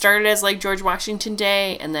wonder if it started as, like, George Washington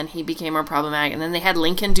Day, and then he became more problematic, and then they had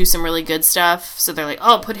Lincoln do some really good stuff, so they're like,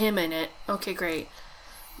 oh, put him in it. Okay, great.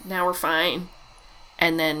 Now we're fine.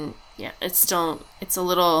 And then, yeah, it's a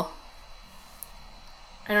little...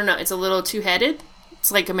 I don't know, it's a little two-headed.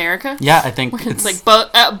 It's like America. Yeah, I think it's like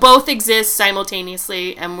both exist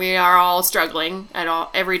simultaneously, and we are all struggling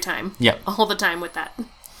every time. Yep. All the time with that.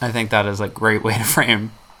 I think that is a great way to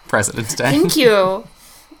frame President's Day. Thank you.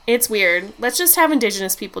 It's weird. Let's just have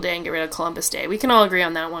Indigenous People Day and get rid of Columbus Day. We can all agree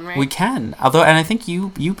on that one, right? We can. Although, and I think you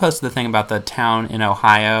posted the thing about the town in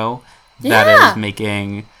Ohio that is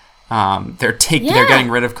making they're getting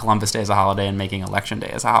rid of Columbus Day as a holiday and making Election Day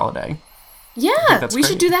as a holiday. Yeah, we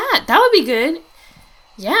should do that. That would be good.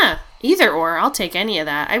 Yeah, either or. I'll take any of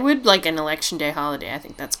that. I would like an Election Day holiday. I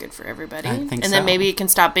think that's good for everybody. I think and then maybe it can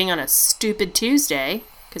stop being on a stupid Tuesday,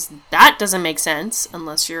 because that doesn't make sense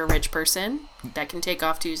unless you're a rich person that can take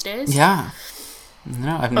off Tuesdays. Yeah.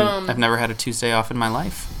 No, I've never had a Tuesday off in my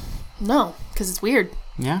life. No, because it's weird.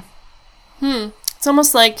 Yeah. It's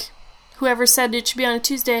almost like whoever said it should be on a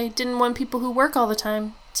Tuesday didn't want people who work all the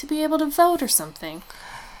time to be able to vote or something.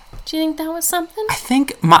 Do you think that was something? I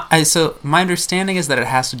think my understanding is that it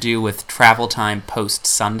has to do with travel time post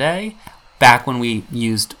Sunday, back when we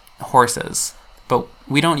used horses. But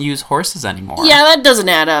we don't use horses anymore. Yeah, that doesn't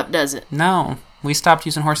add up, does it? No, we stopped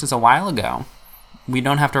using horses a while ago. We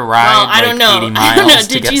don't have to ride 80 miles I don't know. to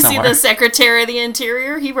Did get you somewhere. see the Secretary of the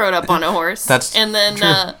Interior? He rode up on a horse. That's and then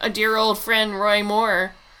true. A dear old friend, Roy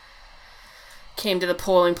Moore, came to the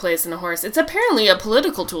polling place in a horse. It's apparently a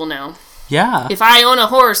political tool now. Yeah. If I own a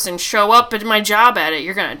horse and show up at my job at it,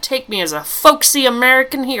 you're going to take me as a folksy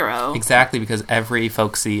American hero. Exactly, because every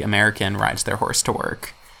folksy American rides their horse to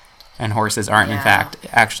work. And horses aren't, in fact,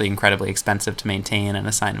 actually incredibly expensive to maintain and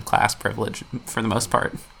a sign of class privilege for the most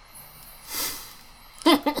part.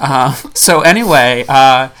 So anyway,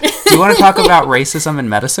 do you want to talk about racism in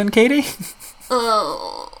medicine, Katie?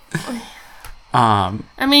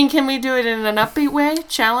 I mean, can we do it in an upbeat way?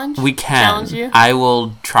 Challenge? We can. Challenge you? I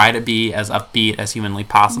will try to be as upbeat as humanly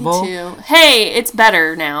possible. Me too. Hey, it's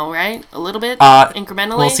better now, right? A little bit?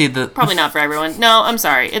 Incrementally? We'll see Probably not for everyone. No, I'm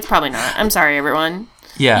sorry. It's probably not. I'm sorry, everyone.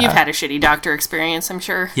 Yeah. You've had a shitty doctor experience, I'm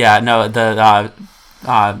sure. Yeah, no, the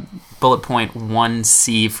bullet point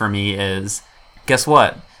 1C for me is, guess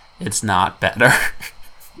what? It's not better.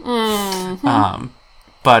 Mm-hmm.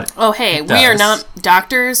 But oh, hey, we are not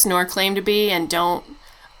doctors, nor claim to be, and don't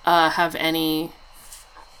have any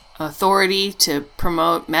authority to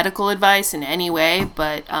promote medical advice in any way,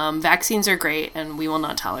 but vaccines are great, and we will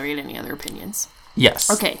not tolerate any other opinions.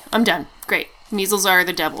 Yes. Okay, I'm done. Great. Measles are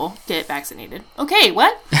the devil. Get vaccinated. Okay,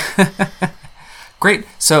 what? Great.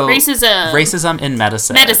 So racism in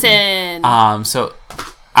medicine. So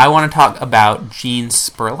I want to talk about Jean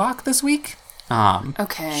Spurlock this week.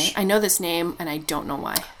 Okay, I know this name, and I don't know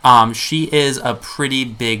why. She is a pretty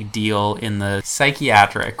big deal in the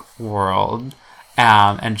psychiatric world,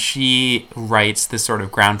 and she writes this sort of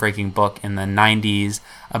groundbreaking book in the 90s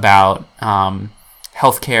about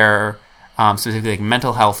healthcare, specifically like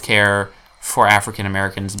mental health care for African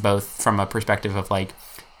Americans, both from a perspective of like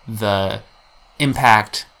the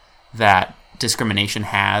impact that discrimination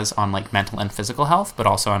has on like mental and physical health, but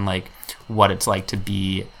also on like what it's like to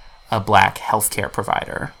be a Black healthcare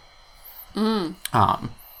provider. So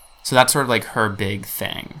that's sort of like her big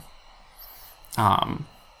thing.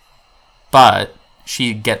 But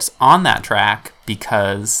she gets on that track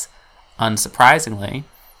because, unsurprisingly,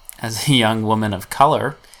 as a young woman of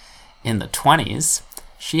color in the 20s,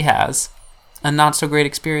 she has a not so great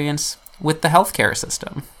experience with the healthcare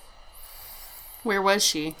system. Where was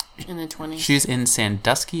she in the 20s? She's in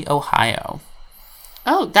Sandusky, Ohio.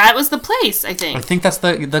 Oh, that was the place, I think. I think that's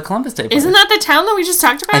the Columbus Day place. Isn't that the town that we just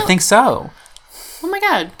talked about? I think so. Oh my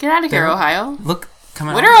god, get out of here, Ohio. Look, come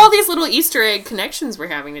on. What are all these little Easter egg connections we're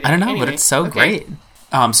having today? I don't know, Anyway, but it's so okay. great.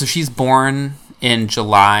 So she's born in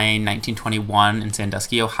July 1921 in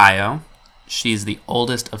Sandusky, Ohio. She's the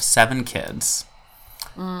oldest of 7 kids.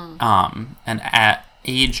 And at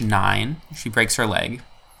age 9, she breaks her leg,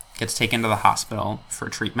 gets taken to the hospital for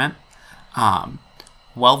treatment.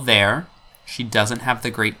 While there, she doesn't have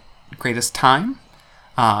the greatest time.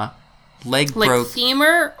 Leg Like broke.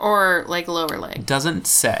 femur or like lower leg? Doesn't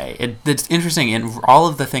say. It's interesting. In all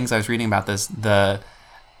of the things I was reading about this, the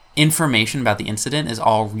information about the incident is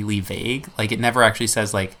all really vague. Like, it never actually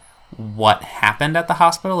says, like, what happened at the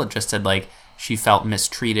hospital. It just said, like, she felt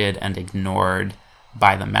mistreated and ignored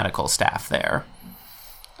by the medical staff there.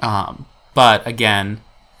 But, again,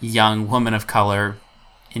 young woman of color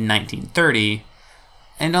in 1930,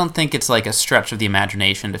 I don't think it's, like, a stretch of the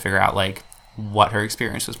imagination to figure out, like, what her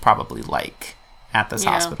experience was probably like at this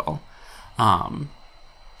hospital.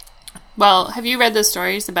 Well, have you read the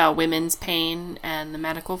stories about women's pain and the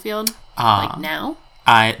medical field? Like now?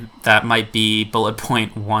 That might be bullet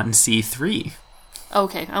point 1C3.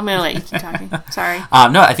 Okay, I'm gonna let you keep talking. Sorry.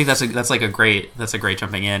 No, I think that's a great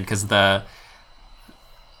jumping in, because I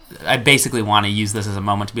basically want to use this as a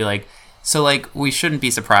moment to be like, so, like, we shouldn't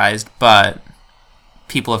be surprised, but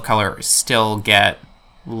people of color still get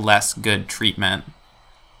less good treatment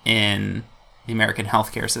in the American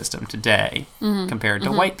healthcare system today compared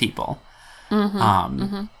to white people.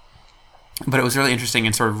 But it was really interesting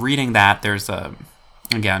in sort of reading that. There's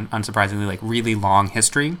again, unsurprisingly, like, really long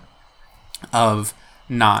history of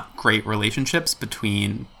not great relationships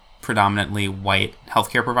between predominantly white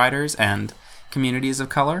healthcare providers and communities of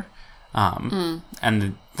color.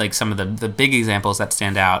 And like some of the big examples that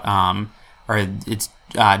stand out are it's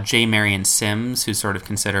J. Marion Sims, who's sort of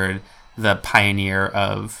considered the pioneer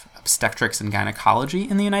of obstetrics and gynecology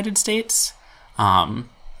in the United States.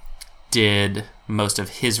 Did most of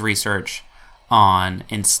his research on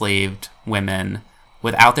enslaved women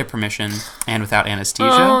without their permission and without anesthesia.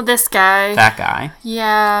 Oh, this guy. That guy.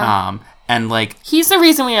 Yeah. And, like, He's the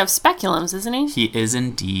reason we have speculums, isn't he? he is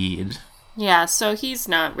indeed. Yeah, so he's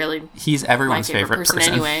not really He's my everyone's favorite person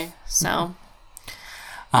person. anyway. So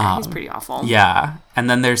yeah, he's pretty awful. Yeah. And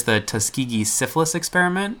then there's the Tuskegee syphilis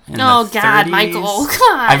experiment. In Oh, the God, 30s. Michael.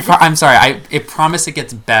 God. I'm sorry. I promise it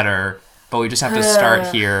gets better, but we just have to start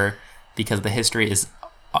here because the history is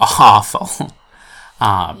awful.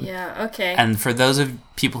 Yeah, okay. And for those of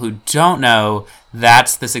people who don't know,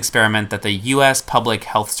 that's this experiment that the U.S. Public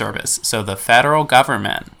Health Service, so the federal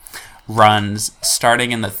government, runs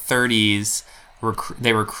starting in the 30s.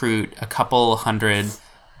 They recruit a couple hundred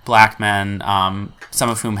black men, some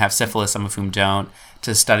of whom have syphilis, some of whom don't,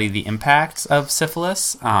 to study the impacts of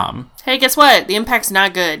syphilis. Hey, guess what? The impact's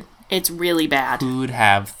not good. It's really bad. Who'd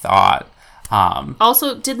have thought?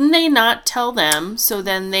 Also, didn't they not tell them so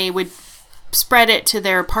then they would spread it to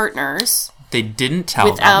their partners They didn't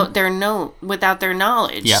tell without them. without their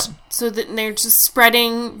knowledge? Yep. So that they're just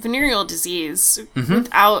spreading venereal disease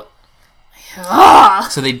without.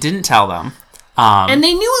 So they didn't tell them. And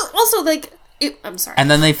they knew also, like, I'm sorry.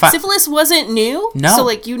 And then they syphilis wasn't new. No. So,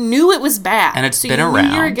 like, you knew it was bad. And it's so been you around.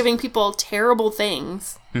 knew you were giving people terrible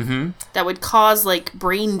things that would cause, like,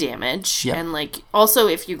 brain damage. Yep. And, like, also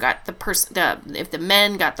if you got if the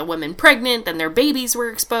men got the women pregnant, then their babies were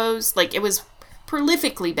exposed. Like, it was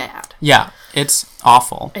prolifically bad. Yeah, it's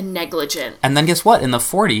awful. And negligent. And then guess what? In the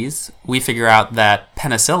 40s, we figure out that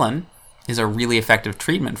penicillin is a really effective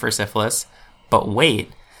treatment for syphilis. But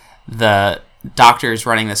wait, the doctors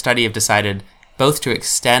running the study have decided both to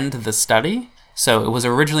extend the study. So it was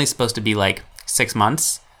originally supposed to be like 6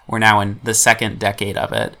 months. We're now in the second decade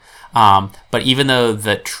of it. But even though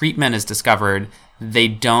the treatment is discovered, they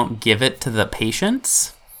don't give it to the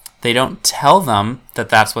patients. They don't tell them that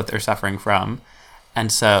that's what they're suffering from.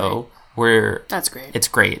 And so That's great. It's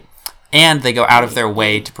great. And they go out of their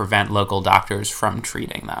way to prevent local doctors from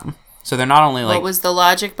treating them. So they're not only like... What was the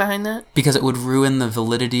logic behind that? Because it would ruin the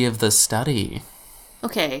validity of the study.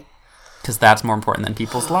 Okay. Because that's more important than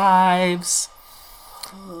people's lives.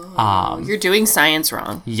 You're doing science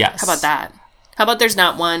wrong. Yes. How about that? How about there's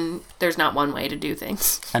not one way to do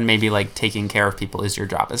things? And maybe, like, taking care of people is your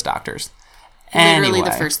job as doctors. Literally Anyway,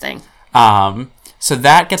 the first thing. So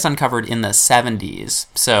that gets uncovered in the 70s.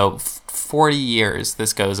 So 40 years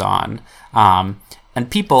this goes on. And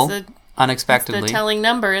people, So unexpectedly. That's the telling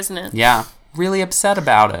number, isn't it? Yeah, really upset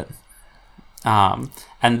about it.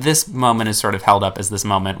 And this moment is sort of held up as this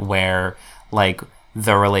moment where, like,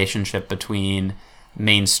 the relationship between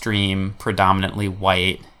mainstream, predominantly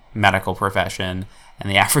white medical profession and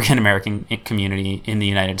the African American community in the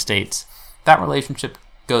United States, that relationship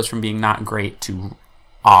goes from being not great to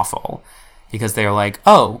awful. Because they're like,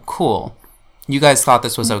 oh, cool. You guys thought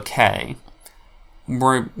this was okay.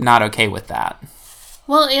 We're not okay with that.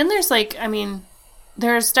 Well, and there's like, I mean,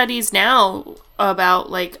 there are studies now about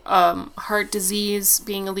like heart disease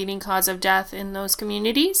being a leading cause of death in those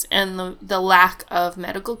communities and the lack of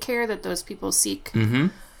medical care that those people seek. Mm-hmm.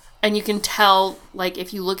 And you can tell, like,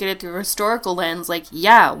 if you look at it through a historical lens, like,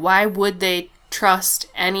 yeah, why would they trust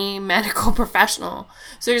any medical professional?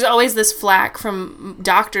 So there's always this flack from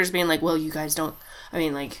doctors being like, well, you guys don't, I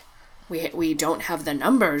mean, like, we don't have the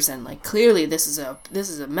numbers, and like clearly this is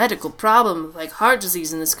a medical problem, like heart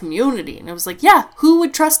disease in this community. And it was like, yeah, who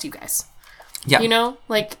would trust you guys? Yeah. You know,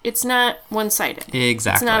 like, it's not one-sided.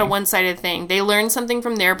 Exactly. It's not a one-sided thing. They learned something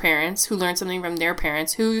from their parents, who learned something from their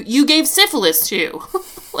parents, who you gave syphilis to.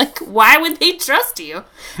 Like, why would they trust you?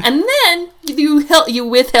 And then you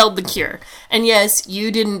withheld the cure. And yes,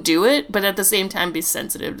 you didn't do it, but at the same time be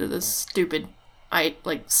sensitive to this stupid,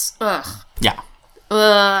 ugh. Yeah.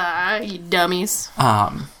 You dummies.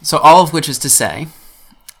 So all of which is to say,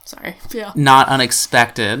 Sorry. Yeah. not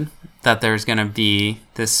unexpected that there's going to be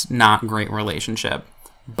this not great relationship.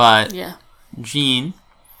 But Yeah. Jean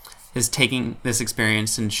is taking this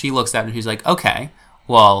experience and she looks at it and she's like, okay,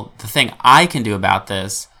 well, the thing I can do about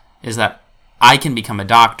this is that I can become a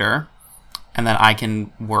doctor and then I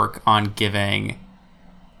can work on giving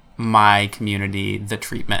my community the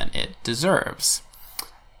treatment it deserves.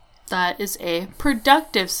 That is a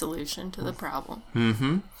productive solution to the problem.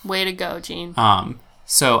 Mm-hmm. Way to go, Jean.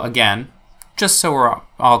 So again, just so we're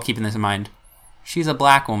all keeping this in mind, she's a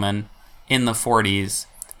black woman in the 40s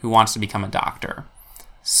who wants to become a doctor.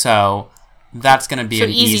 So that's going to be So an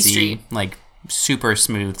easy easy, street. like, super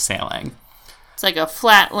smooth sailing. It's like a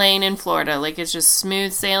flat lane in Florida. Like, it's just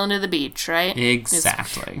smooth sailing to the beach, right?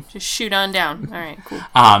 Exactly. Just shoot on down. All right,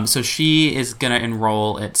 cool. So she is going to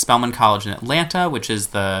enroll at Spelman College in Atlanta, which is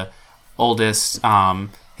the oldest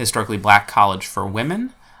historically black college for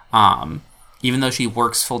women. Even though she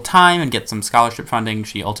works full-time and gets some scholarship funding,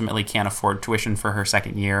 she ultimately can't afford tuition for her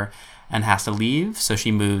second year and has to leave. So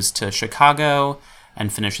she moves to Chicago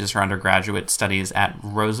and finishes her undergraduate studies at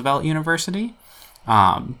Roosevelt University.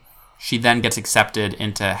 She then gets accepted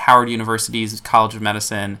into Howard University's College of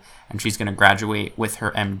Medicine, and she's going to graduate with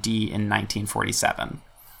her MD in 1947.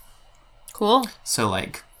 Cool. So,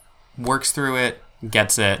 like, works through it,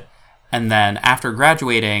 gets it, and then after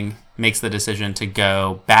graduating, makes the decision to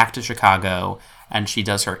go back to Chicago, and she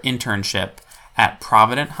does her internship at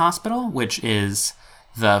Provident Hospital, which is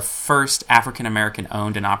the first African-American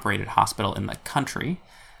owned and operated hospital in the country.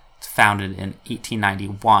 It's founded in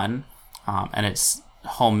 1891, and its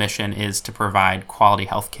whole mission is to provide quality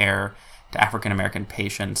health care to African-American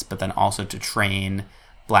patients, but then also to train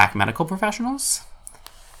black medical professionals.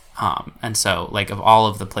 And so, like, of all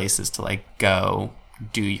of the places to, like, go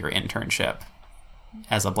do your internship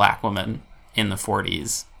as a black woman in the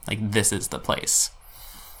 40s, like, this is the place.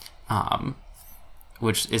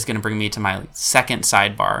 Which is going to bring me to my second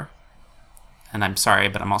sidebar. And I'm sorry,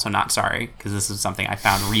 but I'm also not sorry, because this is something I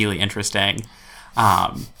found really interesting.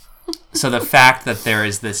 So the fact that there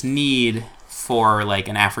is this need for, like,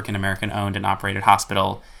 an African-American owned and operated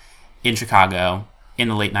hospital in Chicago in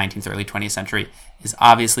the late 19th, early 20th century is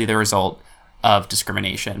obviously the result of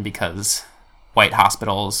discrimination, because white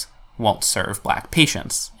hospitals won't serve black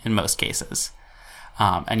patients in most cases.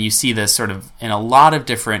 And you see this sort of in a lot of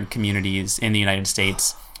different communities in the United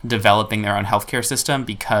States developing their own healthcare system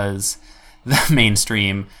because the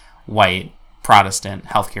mainstream white Protestant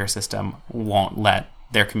healthcare system won't let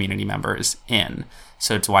their community members in.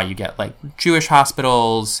 So it's why you get, like, Jewish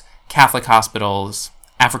hospitals, Catholic hospitals,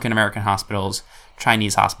 African-American hospitals,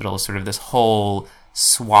 Chinese hospitals, sort of this whole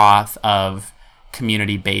swath of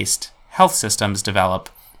community-based health systems develop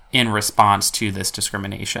in response to this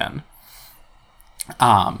discrimination.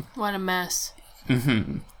 What a mess.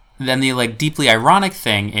 Mm-hmm. Then the, like, deeply ironic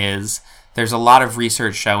thing is there's a lot of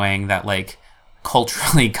research showing that, like,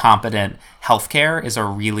 culturally competent healthcare is a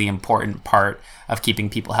really important part of keeping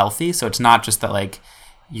people healthy. So it's not just that, like,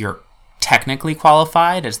 you're technically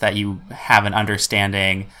qualified, it's that you have an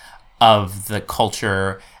understanding of the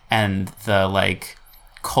culture and the, like,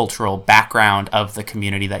 cultural background of the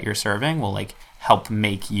community that you're serving will, like, help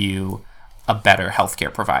make you a better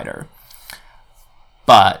healthcare provider.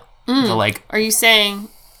 But the, like, Are you saying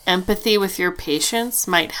empathy with your patients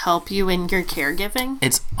might help you in your caregiving?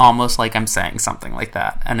 It's almost like I'm saying something like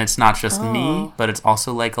that. And it's not just me, but it's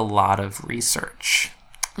also like a lot of research.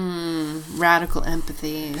 Radical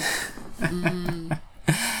empathy.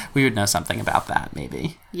 We would know something about that,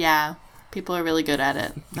 maybe. Yeah. People are really good at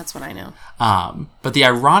it. That's what I know. But the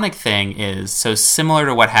ironic thing is, so similar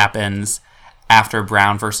to what happens after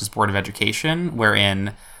Brown versus Board of Education,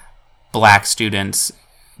 wherein black students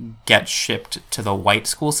get shipped to the white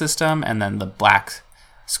school system and then the black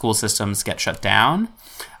school systems get shut down,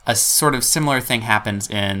 a sort of similar thing happens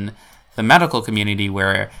in the medical community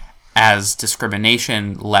where as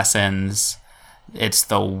discrimination lessens, it's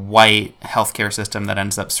the white healthcare system that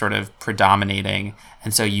ends up sort of predominating.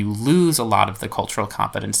 And so you lose a lot of the cultural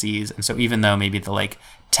competencies. And so even though maybe the like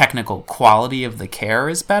technical quality of the care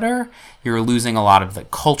is better, you're losing a lot of the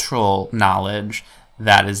cultural knowledge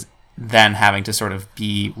that is then having to sort of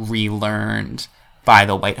be relearned by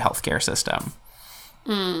the white healthcare system.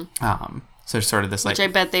 So there's sort of this like... Which I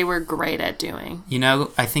bet they were great at doing. You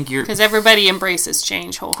know, I think you're... Because everybody embraces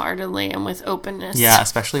change wholeheartedly and with openness. Yeah,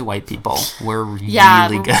 especially white people. We're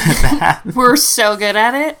really good at that. We're so good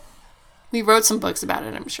at it. We wrote some books about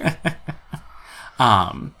it, I'm sure.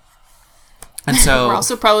 And so... We're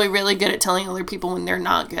also probably really good at telling other people when they're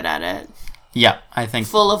not good at it. Yeah, I think...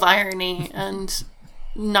 Full of irony and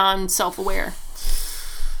non-self-aware.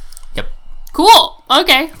 Yep. Cool.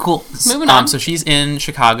 Okay. Cool. Moving on. So she's in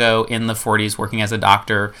Chicago in the 40s working as a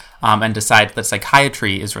doctor and decides that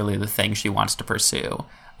psychiatry is really the thing she wants to pursue.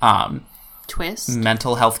 Twist.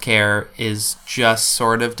 Mental health care is just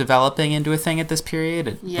sort of developing into a thing at this period.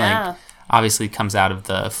 It, Yeah. obviously comes out of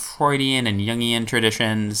the Freudian and Jungian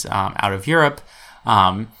traditions out of Europe.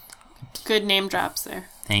 Good name drops there.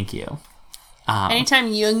 Thank you.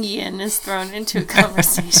 Anytime Jungian is thrown into a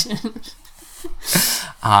conversation.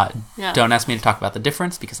 Yeah. Don't ask me to talk about the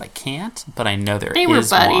difference because I can't, but I know there is They were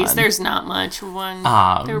buddies. one. There's not much. One.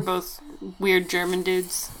 They were both weird German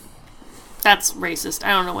dudes. That's racist.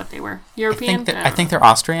 I don't know what they were. European? I think they're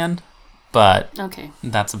Austrian, but Okay.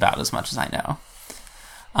 that's about as much as I know.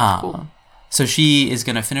 Cool. So she is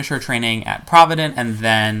going to finish her training at Provident and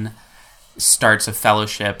then starts a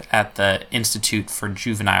fellowship at the Institute for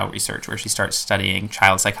Juvenile Research, where she starts studying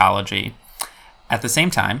child psychology. At the same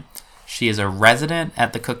time, she is a resident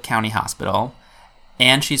at the Cook County Hospital,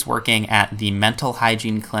 and she's working at the mental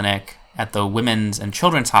hygiene clinic at the Women's and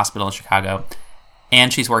Children's Hospital in Chicago,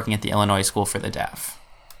 and she's working at the Illinois School for the Deaf.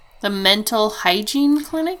 The mental hygiene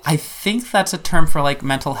clinic? I think that's a term for, like,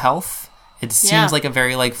 mental health. It seems Yeah. like a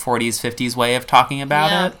very, like, 40s, 50s way of talking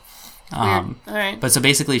about Yeah. it. Weird. All right. But so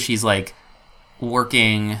basically she's, like,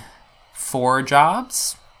 working 4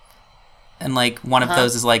 jobs, and, like, one of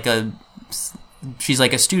those is, like, she's,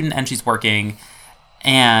 like, a student and she's working,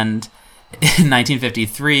 and in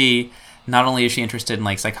 1953, not only is she interested in,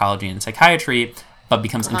 like, psychology and psychiatry, but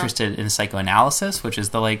becomes interested in psychoanalysis, which is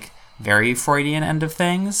the, like, very Freudian end of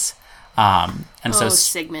things. And so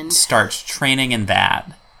Sigmund. starts training in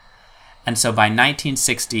that. And so by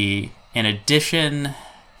 1960, in addition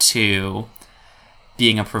to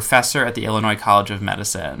being a professor at the Illinois College of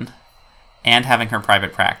Medicine and having her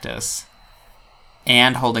private practice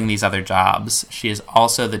and holding these other jobs, she is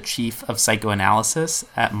also the chief of psychoanalysis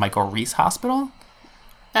at Michael Reese Hospital.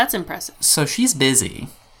 That's impressive. So she's busy.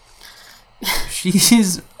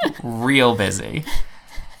 She's real busy.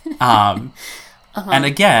 And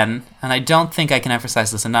again, and I don't think I can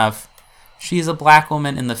emphasize this enough, she's a black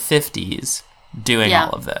woman in the 50s doing all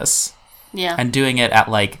of this. Yeah. And doing it at,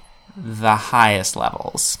 like, the highest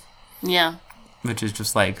levels. Yeah. Which is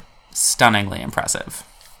just, like, stunningly impressive.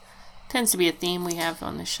 Tends to be a theme we have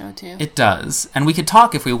on this show, too. It does. And we could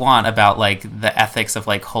talk, if we want, about, like, the ethics of,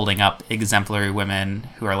 like, holding up exemplary women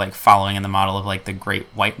who are, like, following in the model of, like, the great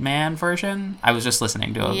white man version. I was just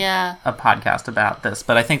listening to a podcast about this.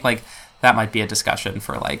 But I think, like, that might be a discussion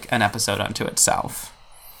for, like, an episode unto itself.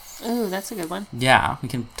 Ooh, that's a good one. Yeah, we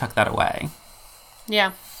can tuck that away.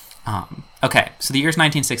 Yeah. Okay, so the year's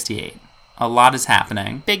 1968. A lot is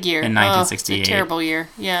happening. Big year. In 1968. It's a terrible year.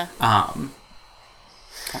 Yeah.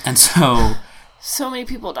 And so... So many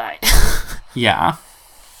people died. Yeah.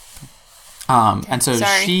 And so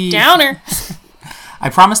Sorry. she... Downer. I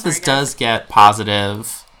promise this does get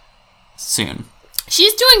positive soon.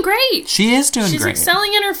 She's doing great. She is doing She's great.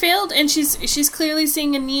 excelling in her field, and she's clearly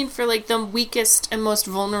seeing a need for, like, the weakest and most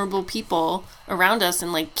vulnerable people around us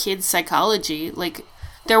in, like, kids' psychology. Like,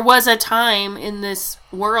 there was a time in this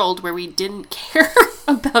world where we didn't care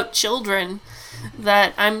about children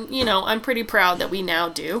that I'm pretty proud that we now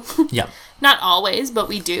do. Yeah. Not always, but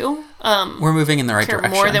we do. We're moving in the right Care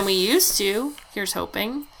direction. more than we used to. Here's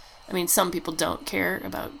hoping. I mean, some people don't care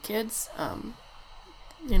about kids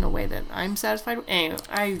in a way that I'm satisfied with. Anyway,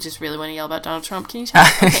 I just really want to yell about Donald Trump. Can you tell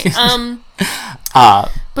me? Okay.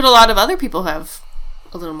 But a lot of other people have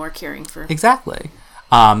a little more caring for Exactly.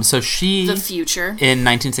 So she... the future. In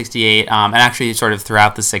 1968, and actually sort of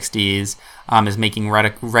throughout the 60s, is making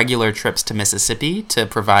regular trips to Mississippi to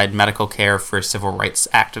provide medical care for civil rights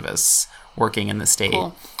activists working in the state.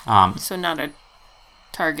 Cool. So not a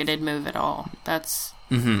targeted move at all. That's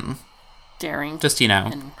daring. Just,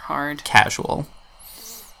 and hard. Casual.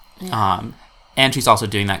 Yeah. And she's also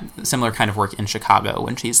doing that similar kind of work in Chicago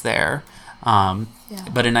when she's there.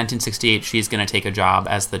 But in 1968, she's going to take a job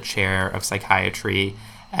as the chair of psychiatry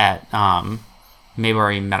at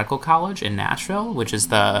Maybury Medical College in Nashville, which is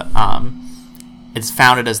it's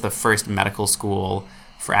founded as the first medical school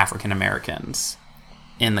for African Americans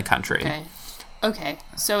in the country. Okay.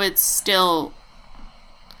 So it's still...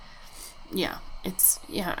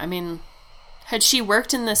 I mean... Had she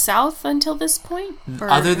worked in the South until this point? Or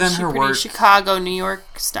other than her work... Chicago, New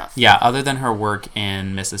York stuff? Yeah, other than her work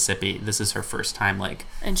in Mississippi, this is her first time,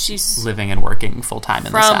 and she's living and working full-time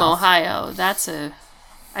in the South. From Ohio.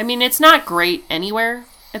 I mean, it's not great anywhere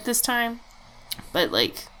at this time, but,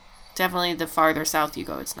 definitely the farther south you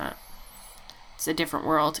go, it's not. It's a different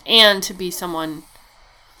world. And to be someone,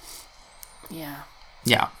 Yeah.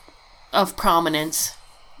 of prominence,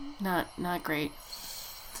 not great.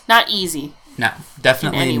 Not easy. No,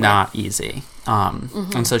 definitely not easy.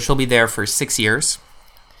 And so she'll be there for 6 years.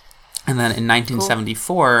 And then in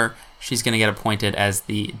 1974, she's going to get appointed as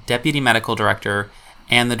the deputy medical director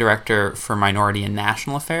and the director for minority and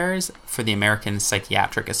national affairs for the American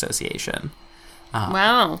Psychiatric Association.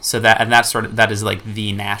 Wow. So that is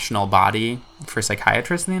the national body for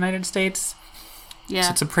psychiatrists in the United States. Yeah.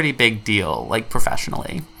 So it's a pretty big deal,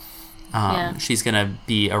 professionally. She's going to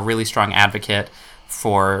be a really strong advocate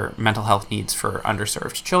for mental health needs for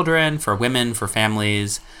underserved children, for women, for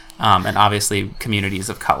families, and obviously communities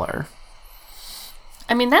of color.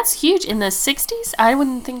 I mean, that's huge. In the 60s, I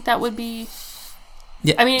wouldn't think that would be...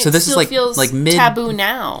 Yeah, I mean, so this still is feels mid taboo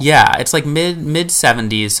now. Yeah, it's mid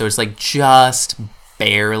 70s, so it's just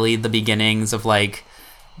barely the beginnings of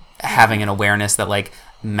having an awareness that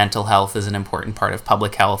mental health is an important part of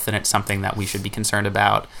public health, and it's something that we should be concerned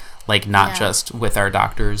about. Not just with our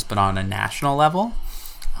doctors, but on a national level.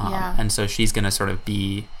 And so she's going to sort of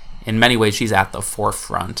be, in many ways, she's at the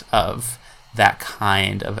forefront of that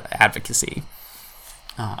kind of advocacy.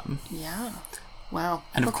 Wow.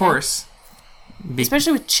 And of course...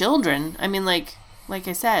 especially with children. I mean, like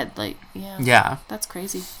I said, Yeah. That's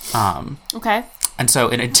crazy. Okay. And so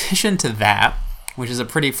in addition to that, which is a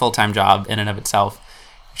pretty full-time job in and of itself,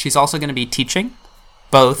 she's also going to be teaching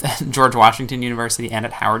both at George Washington University and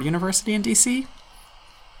at Howard University in D.C.,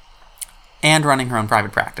 and running her own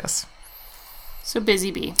private practice. So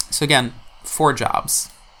busy bee. So again, 4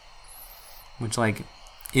 jobs, which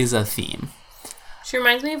is a theme. She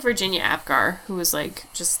reminds me of Virginia Apgar, who was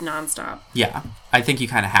just nonstop. Yeah, I think you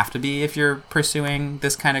kind of have to be if you're pursuing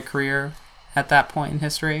this kind of career at that point in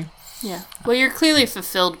history. Yeah. Well, you're clearly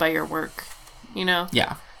fulfilled by your work,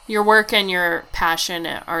 Yeah. Your work and your passion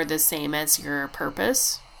are the same as your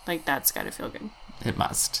purpose. That's got to feel good. It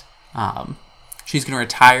must. She's going to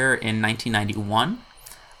retire in 1991.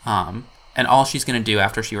 And all she's going to do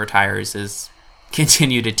after she retires is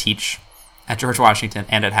continue to teach at George Washington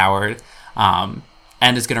and at Howard. And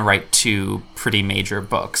is going to write 2 pretty major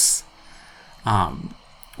books.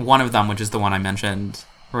 One of them, which is the one I mentioned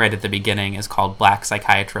right at the beginning, is called Black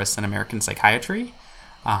Psychiatrists in American Psychiatry,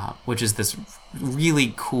 which is this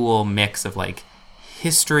really cool mix of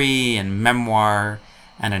history and memoir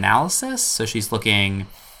and analysis. So she's looking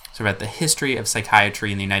sort of at the history of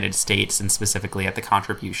psychiatry in the United States, and specifically at the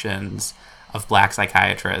contributions of Black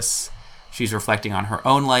psychiatrists. She's reflecting on her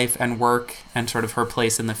own life and work and sort of her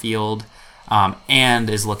place in the field, and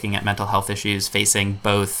is looking at mental health issues facing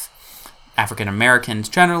both African Americans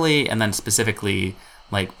generally, and then specifically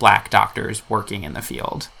Black doctors working in the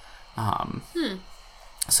field.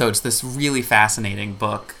 So it's this really fascinating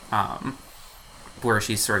book where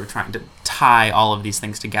she's sort of trying to tie all of these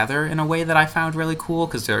things together in a way that I found really cool,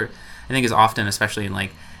 because I think is often, especially in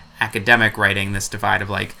academic writing, this divide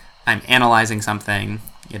of I'm analyzing something,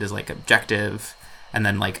 it is objective, and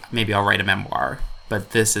then maybe I'll write a memoir.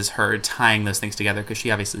 But this is her tying those things together, because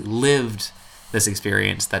she obviously lived this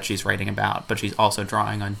experience that she's writing about, but she's also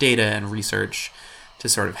drawing on data and research to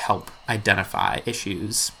sort of help identify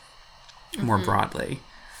issues more broadly.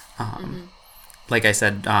 Like I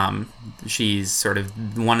said, she's sort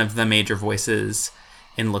of one of the major voices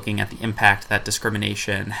in looking at the impact that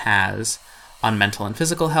discrimination has on mental and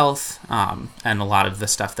physical health, and a lot of the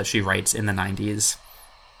stuff that she writes in the 90s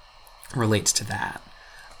relates to that.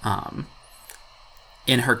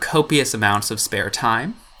 In her copious amounts of spare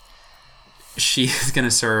time, she is going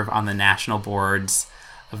to serve on the national boards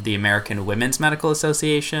of the American Women's Medical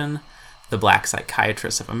Association, the Black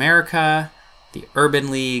Psychiatrists of America, the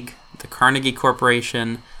Urban League, the Carnegie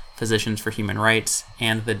Corporation, Physicians for Human Rights,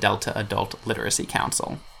 and the Delta Adult Literacy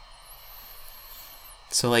Council.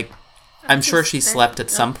 So, like, I'm sure she slept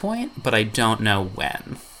at some point, but I don't know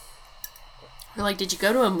when. Or, like, did you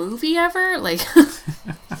go to a movie ever? Like,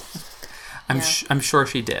 I'm sure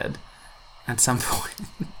she did at some point.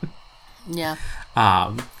 Yeah.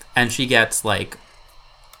 And she gets, like,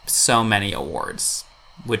 so many awards,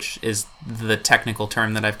 which is the technical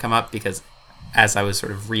term that I've come up because as I was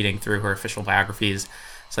sort of reading through her official biographies,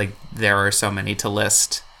 it's like there are so many to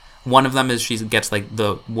list. One of them is she gets, like,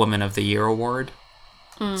 the Woman of the Year award.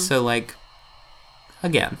 So, like,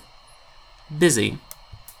 again, busy,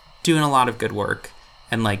 doing a lot of good work,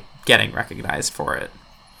 and, like, getting recognized for it.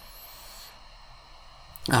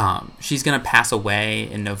 She's going to pass away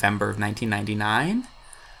in November of 1999.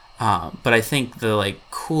 But I think the, like,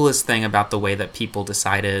 coolest thing about the way that people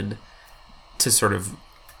decided to sort of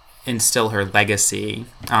instill her legacy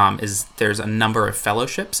is there's a number of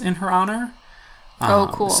fellowships in her honor.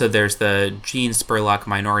 Cool. So there's the Jean Spurlock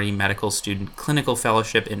Minority Medical Student Clinical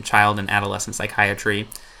Fellowship in Child and Adolescent Psychiatry.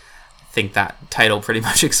 I think that title pretty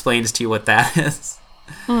much explains to you what that is.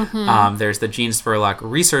 Mm-hmm. There's the Jean Spurlock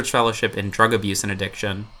Research Fellowship in Drug Abuse and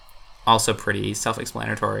Addiction. Also pretty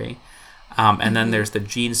self-explanatory. And then there's the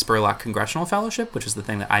Jean Spurlock Congressional Fellowship, which is the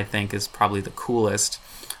thing that I think is probably the coolest,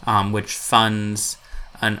 which funds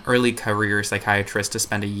an early career psychiatrist to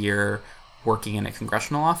spend a year working in a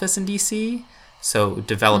congressional office in D.C., so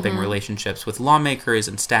developing relationships with lawmakers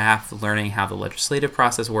and staff, learning how the legislative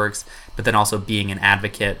process works, but then also being an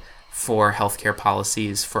advocate for healthcare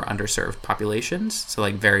policies for underserved populations. So,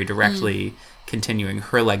 like, very directly continuing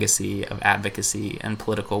her legacy of advocacy and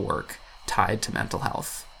political work tied to mental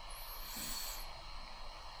health.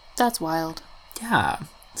 That's wild. Yeah.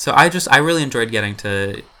 So I really enjoyed getting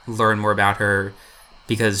to learn more about her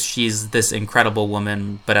because she's this incredible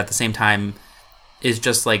woman, but at the same time is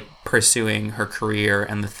just, like, pursuing her career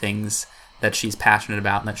and the things that she's passionate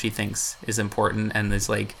about and that she thinks is important, and is,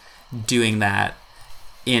 like, doing that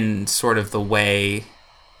in sort of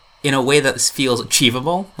in a way that feels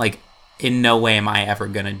achievable. Like, in no way am I ever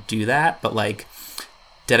going to do that, but, like,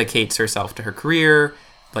 dedicates herself to her career,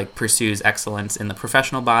 like, pursues excellence in the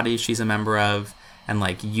professional body she's a member of, and,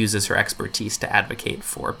 like, uses her expertise to advocate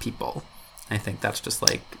for people. I think that's just,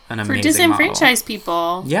 like, an amazing for disenfranchised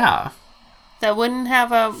people. Yeah. That wouldn't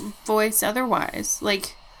have a voice otherwise.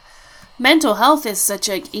 Like, mental health is such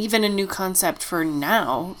even a new concept for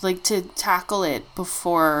now. Like, to tackle it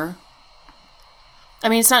before... I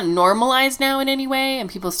mean, it's not normalized now in any way, and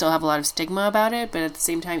people still have a lot of stigma about it, but at the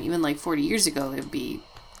same time, even, like, 40 years ago, it would be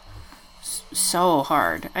so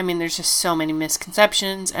hard. I mean, there's just so many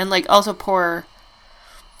misconceptions, and, like, also poor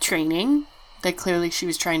training that clearly she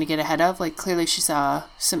was trying to get ahead of. Like, clearly she saw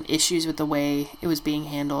some issues with the way it was being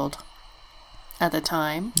handled at the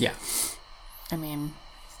time. Yeah. I mean,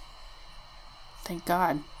 thank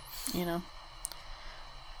God, you know.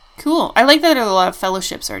 Cool. I like that a lot of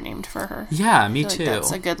fellowships are named for her. Yeah, me too.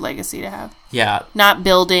 That's a good legacy to have. Yeah. Not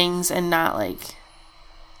buildings and not, like...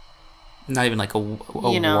 Not even, like,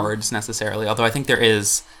 awards necessarily. Although I think there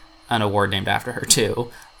is an award named after her,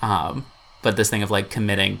 too. But this thing of, like,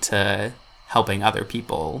 committing to helping other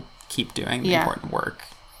people keep doing the important work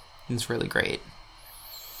is really great.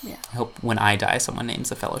 Yeah. I hope when I die, someone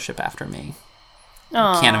names a fellowship after me.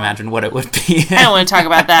 I can't imagine what it would be. I don't want to talk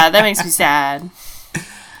about that. That makes me sad.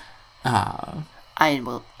 I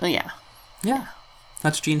will. Yeah. Yeah.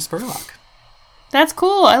 That's Jean Spurlock. That's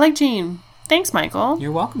cool. I like Jean. Thanks, Michael.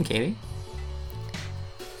 You're welcome, Katie.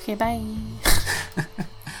 Okay, bye.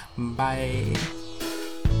 Bye.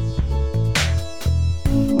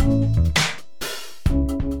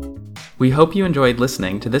 We hope you enjoyed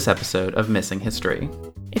listening to this episode of Missing History.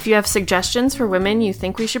 If you have suggestions for women you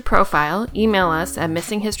think we should profile, email us at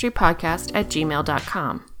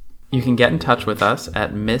missinghistorypodcast@gmail.com. You can get in touch with us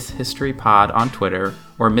at Miss History Pod on Twitter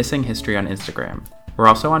or Missing History on Instagram. We're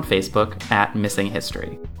also on Facebook at Missing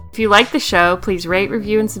History. If you like the show, please rate,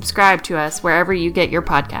 review, and subscribe to us wherever you get your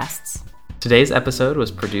podcasts. Today's episode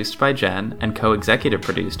was produced by Jen and co-executive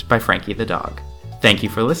produced by Frankie the Dog. Thank you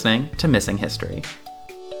for listening to Missing History.